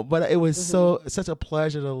know, but it was Mhm. such a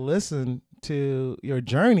pleasure to listen to your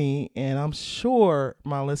journey, and I'm sure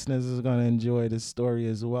my listeners is going to enjoy this story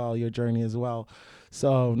as well, your journey as well.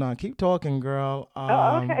 So now keep talking, girl.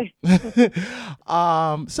 Oh, okay.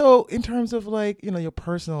 So in terms of like your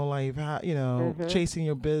personal life, how, Mhm. chasing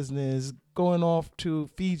your business, going off to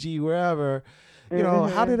Fiji, wherever, how did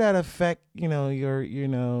Mhm. that affect your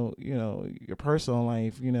personal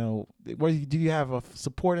life? Do you have a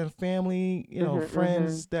supporting family, Mhm. Mhm.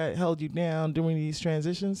 friends that held you down during these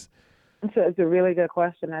transitions? So it's a really good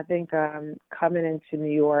question. I think coming into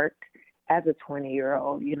New York as a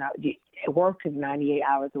 20-year-old, you work 98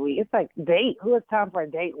 hours a week. It's like date. Who has time for a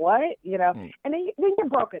date? What? Mm. And then you're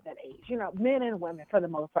broke at that age. Men and women for the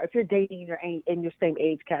most part. If you're dating in your same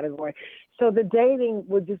age category, so the dating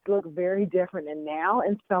would just look very different than now.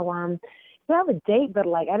 And so you have a date, but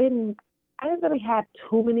like I didn't really have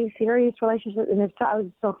too many serious relationships, and I was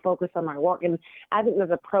so focused on my work. And I think there's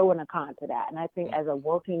a pro and a con to that. And I think as a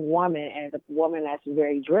working woman, as a woman that's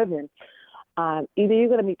very driven, either you're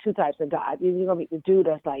going to meet two types of guys. Either you're going to meet the dude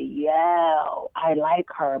that's like, yo, I like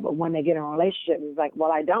her, but when they get in a relationship, it's like,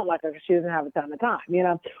 well, I don't like her because she doesn't have a ton of time.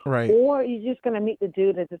 Right. Or you're just going to meet the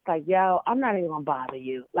dude that's just like, yo, I'm not even going to bother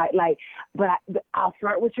you. But I'll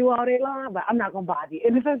flirt with you all day long, but I'm not going to bother you.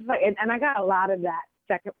 And it's just like, and I got a lot of that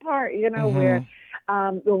second part, where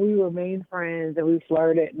Mm-hmm. we remained friends and we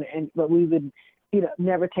flirted, but we would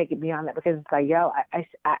never take it beyond that because it's like, yo,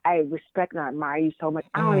 I respect and I admire you so much.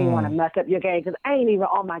 I don't even want to Mm. mess up your game because I ain't even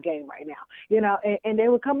on my game right now. And they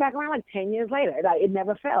would come back around like 10 years later. Like, it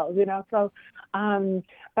never fails. So,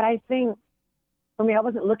 but I think for me, I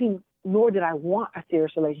wasn't looking, nor did I want a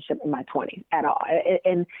serious relationship in my 20s at all.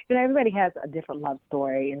 And everybody has a different love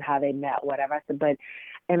story and how they met, whatever. I said, but,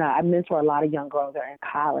 I mentor a lot of young girls that are in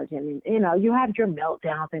college, and, you have your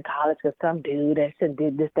meltdowns in college because some dude that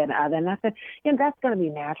did this, that, and the other. And I said, that's going to be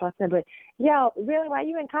natural. I said, but, really, while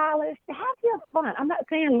you in college, have your fun. I'm not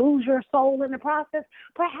saying lose your soul in the process,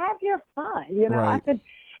 but have your fun. I Right. said,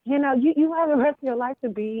 you have the rest of your life to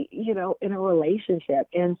be, in a relationship.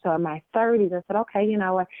 And so in my 30s, I said, okay, you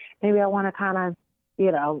know what, maybe I want to kind of,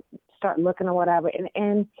 start looking or whatever.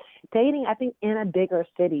 And dating, I think, in a bigger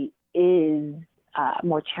city is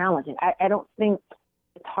more challenging. I don't think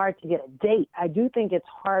it's hard to get a date. I do think it's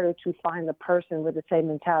harder to find the person with the same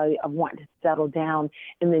mentality of wanting to settle down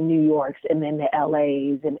in the New Yorks and then the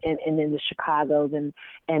LAs and then the Chicagos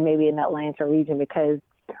and maybe in the Atlanta region because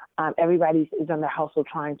everybody is on their hustle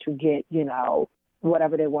trying to get,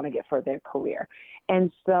 whatever they want to get for their career.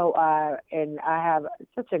 And so, and I have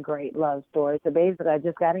such a great love story. So basically, I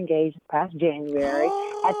just got engaged this past January.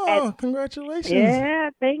 At Oh, congratulations.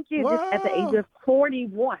 Yeah, thank you. Just at the age Wow. of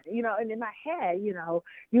 41, and in my head,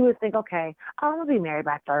 you would think, okay, I'm gonna be married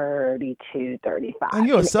by 32, 35, And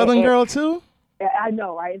you're a and Southern girl too? I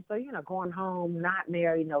know, right? And so, going home, not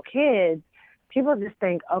married, no kids, people just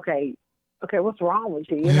think, okay, what's wrong with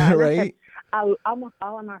you? And I said, Right? almost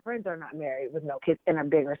all of my friends are not married with no kids in a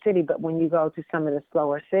bigger city, but when you go to some of the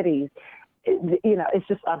slower cities, it's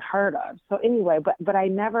just unheard of. So anyway, but I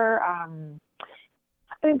never,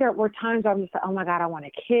 think there were times I'm just like, oh my God, I want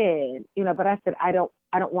a kid, but I said, I don't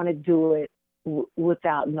want to do it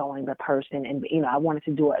without knowing the person. And, I wanted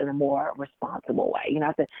to do it in a more responsible way.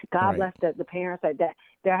 I said, God Right. bless the parents that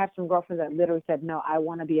there have some girlfriends that literally said, no, I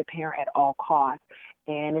want to be a parent at all costs.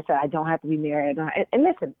 And they said, I don't have to be married. And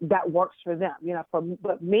listen, that works for them,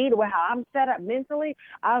 but me, the way how I'm set up mentally,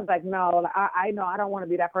 I was like, no, I know I don't want to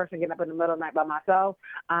be that person getting up in the middle of the night by myself.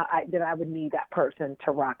 Then I would need that person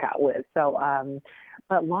to rock out with. So,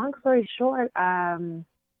 but long story short,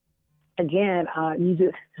 again, you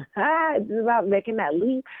just, it's about making that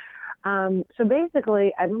leap. So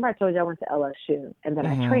basically, I remember I told you I went to LSU and then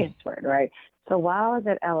I transferred, right? So while I was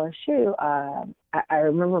at LSU, I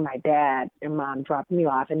remember my dad and mom dropped me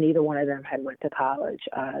off, and neither one of them had went to college.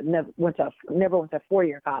 Never went to a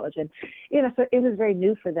 4-year college, and so it was very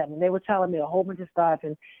new for them. And they were telling me a whole bunch of stuff,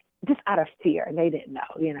 and just out of fear, and they didn't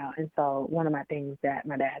know. And so one of my things that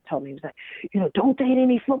my dad told me was like, don't date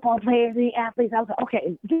any football players, any athletes. I was like,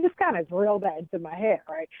 okay, just kind of drilled that into my head,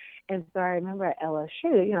 right? And so I remember at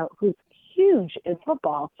LSU, who's huge in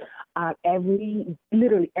football,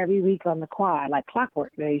 literally every week on the quad, like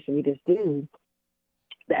clockwork, there used to be this dude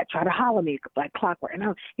that tried to holler me like clockwork.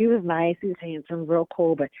 And he was nice, he was handsome, real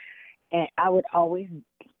cool, and I would always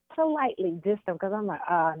politely diss him because I'm like,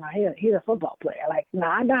 no, he's a football player. Like,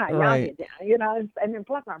 nah, y'all Right. get down, And then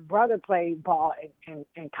plus my brother played ball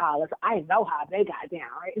in college. I know how they got down,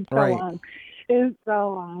 right? Right.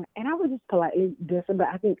 And I was just politely diss him, but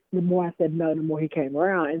I think the more I said no, the more he came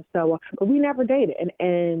around. And so, but we never dated.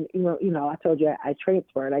 And I told you I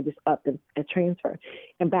transferred. I just upped and transferred.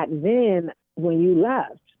 And back then, when you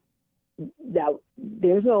left,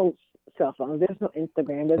 there's no cell phone, there's no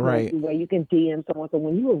Instagram, there's Right. no way you can DM someone. So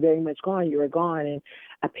when you were very much gone, you were gone. And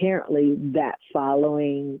apparently that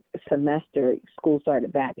following semester, school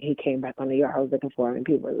started back, and he came back on the yard. I was looking for him, and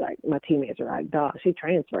people were like, my teammates were like, dog, she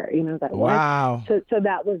transferred. I was like, what? Wow. So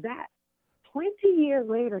that was that. 20 years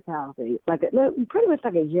later, Kelsey, pretty much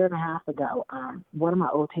like a year and a half ago, one of my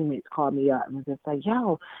old teammates called me up and was just like,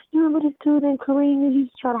 yo, you remember this dude named Kareem that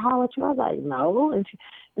used to try to holler at you? I was like, no. And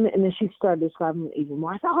then she started describing it even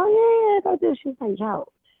more. I said, oh, yeah, I did. She was like, yo,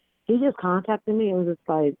 he just contacted me and was just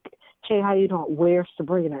like, hey, how you doing? Where's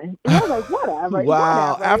Sabrina? And I was like, whatever.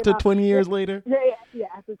 Wow. Whatever. After 20 years later? Yeah,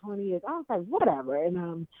 after 20 years. I was like, whatever.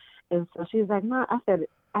 And so she was like, no, I said,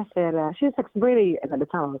 she was like, Sabrina, and at the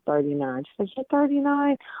time I was 39. She said, you're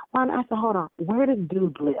 39? Why? I said, hold on, where does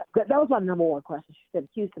dude live? That was my number one question. She said,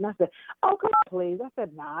 Houston. I said, oh, come on, please. I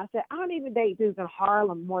said, nah. I said, I don't even date dudes in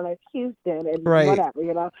Harlem, more like Houston and Right.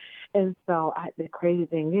 whatever. And so the crazy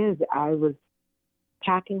thing is, I was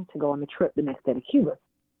packing to go on a trip the next day to Cuba.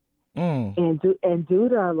 And due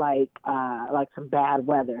to like some bad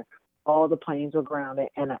weather, all the planes were grounded,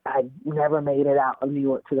 and I never made it out of New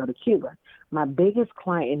York to go to Cuba. My biggest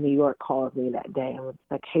client in New York called me that day and was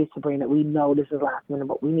like, hey, Sabrina, we know this is last minute,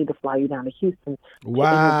 but we need to fly you down to Houston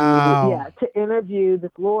to interview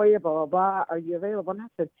this lawyer, blah, blah, blah. Are you available? And I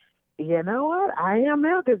said, you know what? I am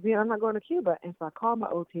now because I'm not going to Cuba. And so I called my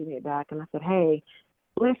old teammate back, and I said, hey,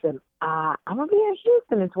 listen, I'm going to be in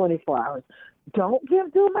Houston in 24 hours. Don't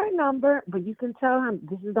give dude my number, but you can tell him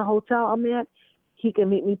this is the hotel I'm at. He can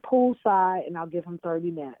meet me poolside, and I'll give him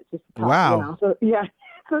 30 minutes just to talk, Wow. So, yeah.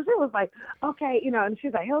 So she was like, okay, and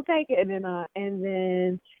she's like, he'll take it. And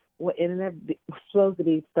then what ended up supposed to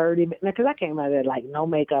be 30 minutes, because I came out there like no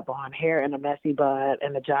makeup on, hair in a messy bun,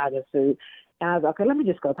 and a jogging suit. And I was like, okay, let me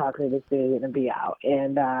just go talk to this dude and be out.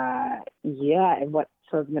 And, and what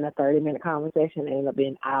supposed to have been a 30-minute conversation ended up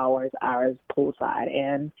being hours poolside.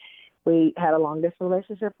 And we had a long-distance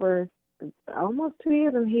relationship for almost 2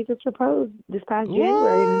 years, and he just proposed this past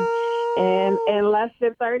January, and in less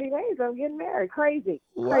than 30 days I'm getting married. Crazy.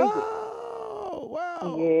 Wow.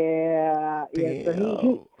 Yeah.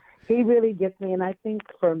 So he really gets me, and I think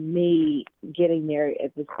for me, getting married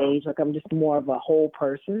at this age, like I'm just more of a whole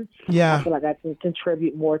person. Yeah. I feel like I can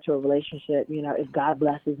contribute more to a relationship. If God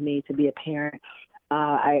blesses me to be a parent,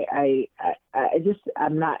 I'm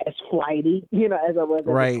not as flighty, as I was as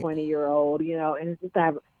a 20-year-old, and it's just I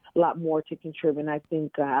have a lot more to contribute. And I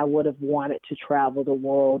think I would have wanted to travel the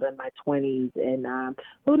world in my 20s, and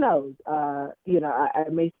who knows? I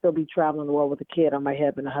may still be traveling the world with a kid on my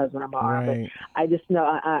hip and a husband on my arm, but I just know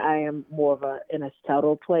I am more of in a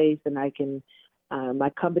settled place, and I can. My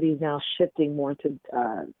company is now shifting more into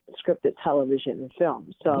scripted television and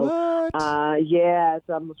film. So, what?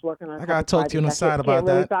 So I'm just working on. I gotta talk to you on the side about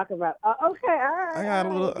really that. Talk about. Okay, all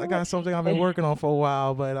right. I got something I've been working on for a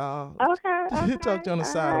while, but okay. talk to you on the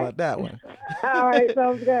side about that one. All right,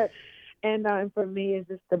 sounds good. And for me, it's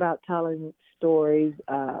just about telling stories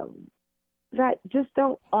that just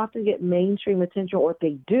don't often get mainstream attention, or if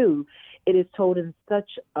they do, it is told in such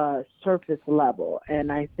a surface level.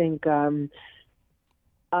 And I think there's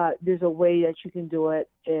a way that you can do it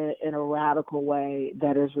in a radical way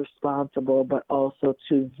that is responsible, but also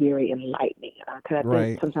too very enlightening. Because I think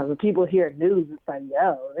Right. sometimes when people hear news, it's like,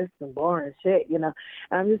 yo, this is some boring shit, you know.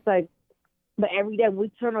 And I'm just like, but every day we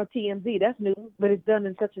turn on TMZ, that's news, but it's done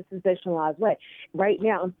in such a sensationalized way. Right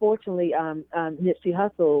now, unfortunately, Nipsey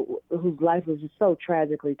Hussle, whose life was just so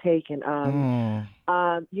tragically taken, Mm.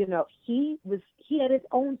 you know, he had his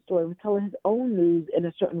own story, was telling his own news in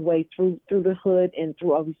a certain way through the hood and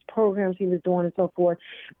through all these programs he was doing and so forth.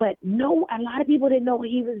 But no, a lot of people didn't know what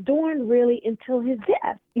he was doing really until his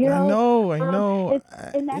death. You I know, know. I know. it's,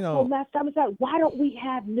 and You that's so know. messed up. It's like, why don't we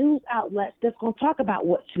have news outlets that's going to talk about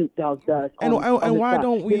what Snoop Dogg does on And his why stuff?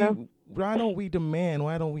 don't You we? know, Why don't we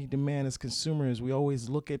demand as consumers? We always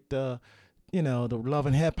look at the, the Love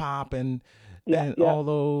and Hip Hop yeah, and yeah. all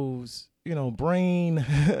those, brain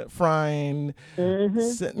frying, Mhm,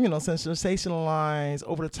 sensationalized,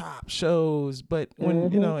 over the top shows. But when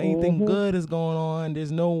mhm, anything mhm. good is going on,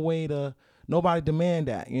 there's no way to nobody demand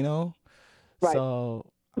that. Right. So.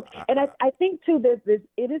 And I think too there's this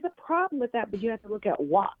it is a problem with that, but you have to look at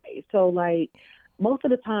why. So like most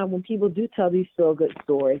of the time when people do tell these feel good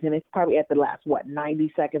stories, and it's probably at the last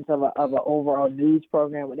 90 seconds of an overall news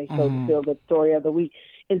program when they show the Mm, feel good story of the week,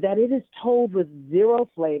 is that it is told with zero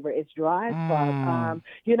flavor. It's dry as fuck. mm,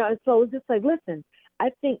 You know, and so it's just like, listen,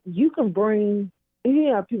 I think you can bring,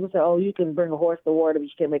 people say, oh, you can bring a horse to water, but you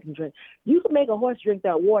can't make him drink. You can make a horse drink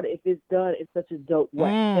that water if it's done in such a dope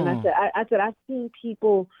way. And I mm. said, I've seen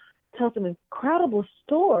people tell some incredible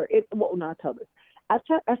story. Well, not tell this. I've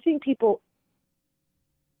seen people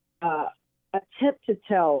uh, attempt to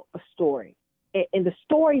tell a story, and the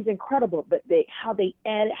story's incredible, but how they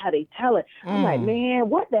add it, how they tell it. I'm like, Mm. man,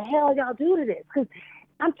 what the hell y'all do to this? Because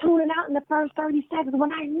I'm tuning out in the first 30 seconds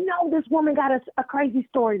when I know this woman got a crazy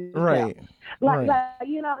story to tell. Right. Right.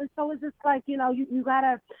 And so it's just like, you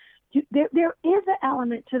gotta, there is an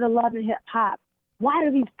element to the love and hip hop. Why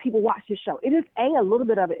do these people watch this show? It is a little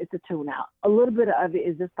bit of it is to tune out. A little bit of it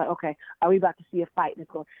is just like, okay, are we about to see a fight? And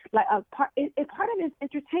it's going like part of it is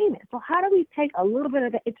entertainment. So how do we take a little bit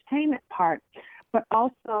of the entertainment part, but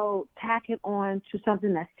also tack it on to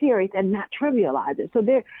something that's serious and not trivialize it? So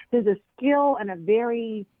there's a skill and a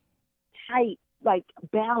very tight like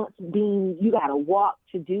balance being you got to walk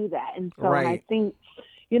to do that. And so, and I Right. think,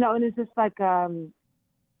 and it's just like, I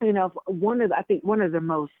think one of the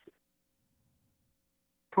most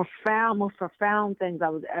profound things I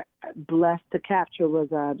was blessed to capture was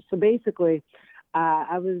so basically,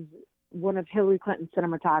 I was one of Hillary Clinton's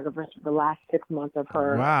cinematographers for the last 6 months of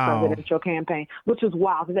her Wow. presidential campaign, which was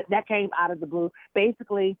wild because that came out of the blue.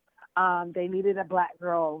 Basically, they needed a black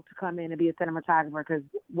girl to come in and be a cinematographer because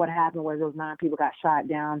what happened was those 9 people got shot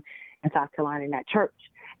down in South Carolina in that church.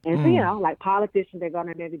 And so, Mm. like politicians, they're going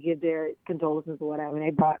in there to give their condolences or whatever. And they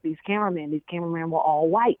brought these cameramen. These cameramen were all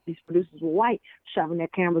white. These producers were white, shoving their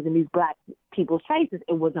cameras in these black people's faces.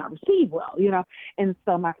 It was not received well. And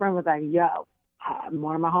so my friend was like, yo,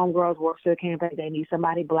 one of my homegirls works for the campaign. They need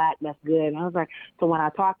somebody black. That's good. And I was like, so when I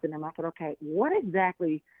talked to them, I said, okay, what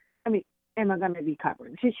exactly, am I going to be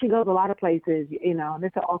covering? She goes a lot of places, and they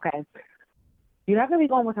said, okay, you're not going to be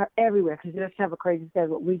going with her everywhere because you just have a crazy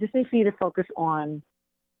schedule. We just need for you to focus on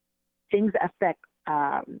things that affect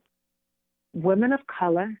women of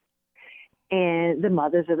color and the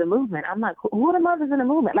mothers of the movement. I'm like, who are the mothers of the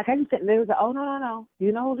movement? Like I just said, they was like, oh no,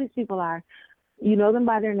 you know who these people are. You know them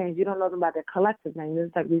by their names. You don't know them by their collective names.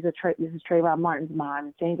 It's like this is Trayvon Martin's mom,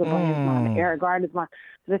 and James O'Brien's mom, and Mm. Eric Garner's mom.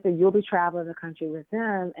 So they said you'll be traveling the country with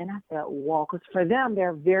them. And I said, well, because for them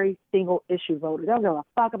they're very single issue voters. They don't give a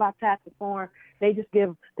fuck about tax reform. They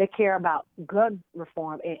care about gun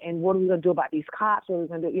reform and what are we gonna do about these cops? What are we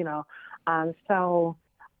gonna do? So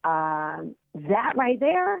that right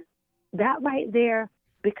there,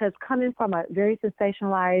 because coming from a very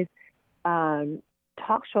sensationalized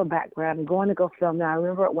talk show background and going to go film. Now, I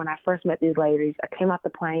remember when I first met these ladies, I came off the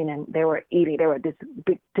plane and they were at this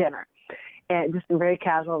big dinner at just a very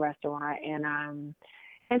casual restaurant. And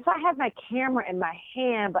so I had my camera in my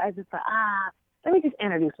hand, but I just thought, let me just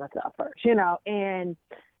introduce myself first, and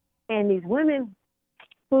these women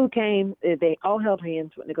who came, they all held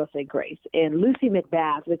hands to go say grace. And Lucy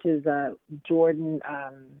McBath, which is Jordan,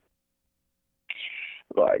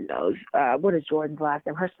 Lord knows. What is Jordan's last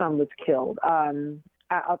name? Her son was killed.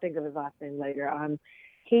 I'll think of his last name later.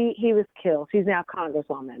 He was killed. She's now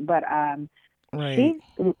Congresswoman, but Right.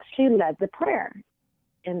 she led the prayer,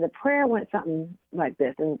 and the prayer went something like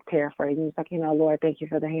this. And paraphrasing, it's like, Lord, thank you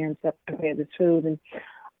for the hands that prepared this food,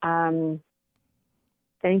 and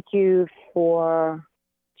Thank you for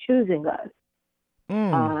choosing us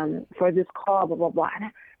for this call, blah, blah, blah.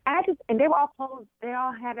 And they were all closed. They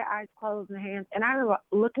all had their eyes closed and hands. And I remember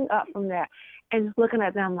looking up from there and just looking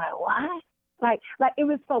at them like, what? Like it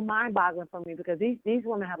was so mind-boggling for me, because these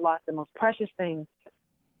women had lost the most precious things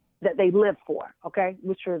that they lived for, okay,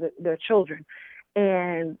 which were their children.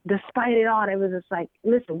 And despite it all, it was just like,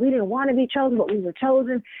 listen, we didn't want to be chosen, but we were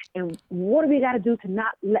chosen. And what do we got to do to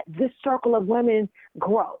not let this circle of women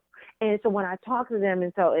grow? And so when I talk to them,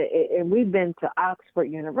 and we've been to Oxford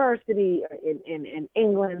University in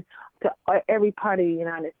England, to every part of the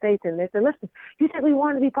United States, and they said, listen, you said we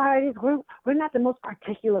want to be part of this group. We're not the most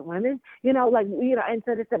articulate women, and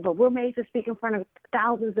so they said, but we're made to speak in front of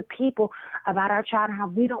thousands of people about our child and how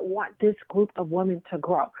we don't want this group of women to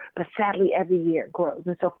grow. But sadly, every year it grows.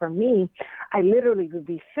 And so for me, I literally would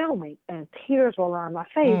be filming and tears roll on my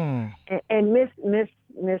face. And Miss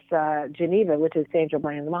Geneva, which is Sandra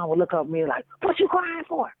Bland's mom, would look up at me like, what you crying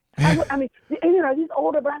for? I mean, these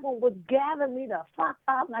older black women would gather me the fuck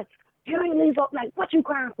up, like, you ain't leave up, like, what you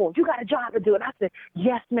crying for? You got a job to do. And I said,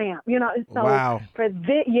 yes, ma'am. And so wow. so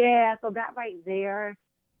that right there,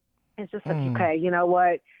 it's just like, okay, you know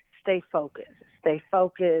what? Stay focused.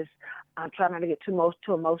 I'm trying not to get too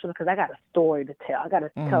emotional, because I got a story to tell. I got to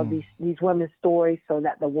tell these women's stories so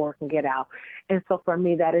that the word can get out. And so for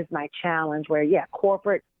me, that is my challenge, where,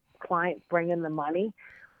 corporate clients bring in the money,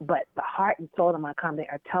 but the heart and soul of my company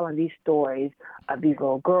are telling these stories of these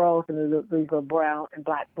little girls and these little brown and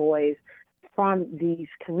black boys from these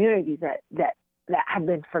communities that have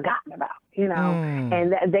been forgotten about,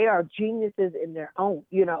 and they are geniuses in their own,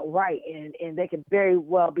 right. And they could very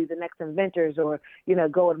well be the next inventors, or,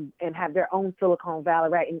 go and have their own Silicon Valley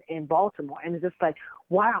right in Baltimore. And it's just like,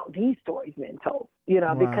 wow, these stories been told,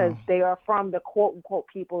 wow. because they are from the quote unquote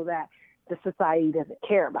people that the society doesn't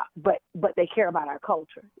care about, but they care about our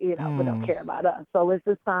culture, but don't care about us. So it's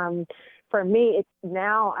just, for me, it's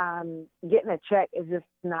now, getting a check is just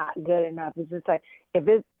not good enough. It's just like, if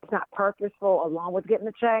it's not purposeful along with getting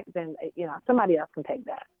a check, then, somebody else can take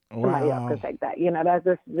that. Wow. Somebody else can take that.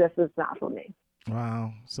 This is not for me.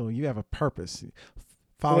 Wow. So you have a purpose.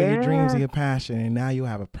 Follow your dreams and your passion, and now you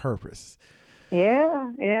have a purpose.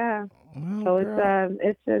 Yeah. Well, So girl.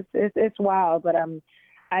 it's wild, but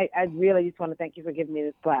I really just want to thank you for giving me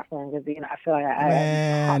this platform, because I feel like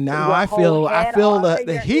I feel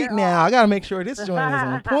the heat now. I got to make sure this joint is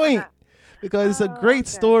on point, because it's a great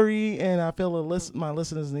story, and I feel my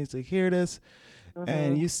listeners need to hear this.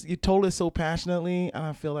 And you told it so passionately, and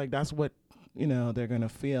I feel like that's what they're gonna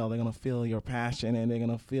feel. They're gonna feel your passion, and they're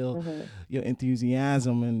gonna feel your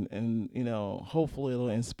enthusiasm, and hopefully it'll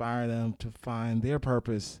inspire them to find their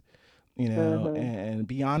purpose. And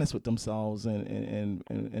be honest with themselves, and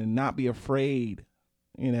not be afraid,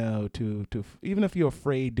 to even if you're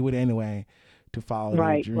afraid, do it anyway, to follow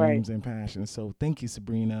their dreams and passions. So thank you,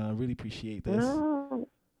 Sabrina. I really appreciate this.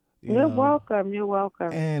 You're welcome.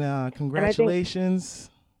 And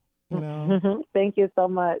congratulations. Thank you so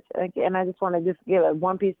much. And I just want to give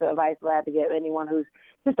one piece of advice I have to give anyone who's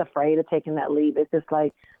just afraid of taking that leap. It's just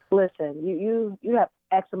like, listen, you have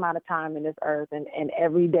X amount of time in this earth, and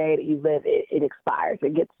every day that you live, it expires.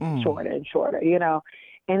 It gets shorter and shorter,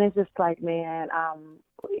 And it's just like, man,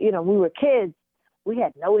 we were kids. We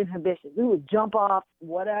had no inhibitions. We would jump off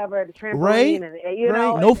whatever, the trampoline,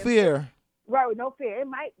 and no fear. Right, with no fear. It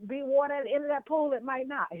might be water at the end of that pool. It might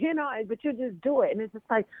not, but you just do it. And it's just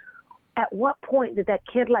like, at what point did that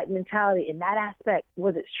kid-like mentality in that aspect,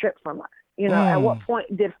 was it stripped from us? At what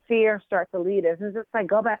point did fear start to lead us? And it's just like,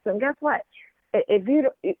 go back to, and guess what?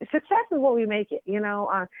 Success is what we make it,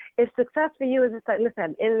 If success for you is just like, listen,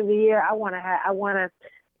 at the end of the year, I want to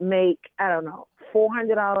make, I don't know,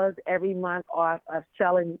 $400 every month off of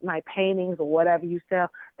selling my paintings or whatever you sell,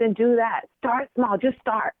 then do that. Start small. Just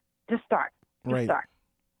start. Right. Start.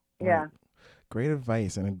 Yeah. Right. Great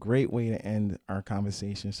advice, and a great way to end our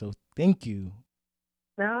conversation. So thank you.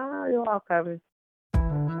 No, you're welcome.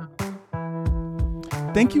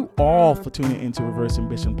 Thank you all for tuning into Reverse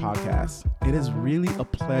Ambition Podcast. It is really a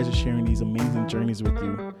pleasure sharing these amazing journeys with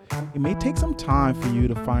you. It may take some time for you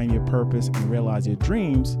to find your purpose and realize your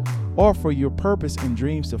dreams, or for your purpose and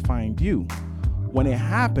dreams to find you. When it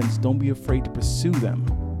happens, don't be afraid to pursue them.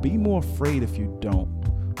 Be more afraid if you don't.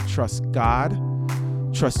 Trust God,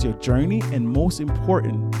 trust your journey, and most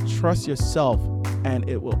important, trust yourself, and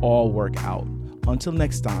it will all work out. Until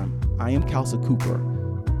next time, I am Kelsey Cooper,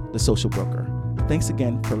 the Social Broker. Thanks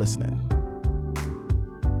again for listening.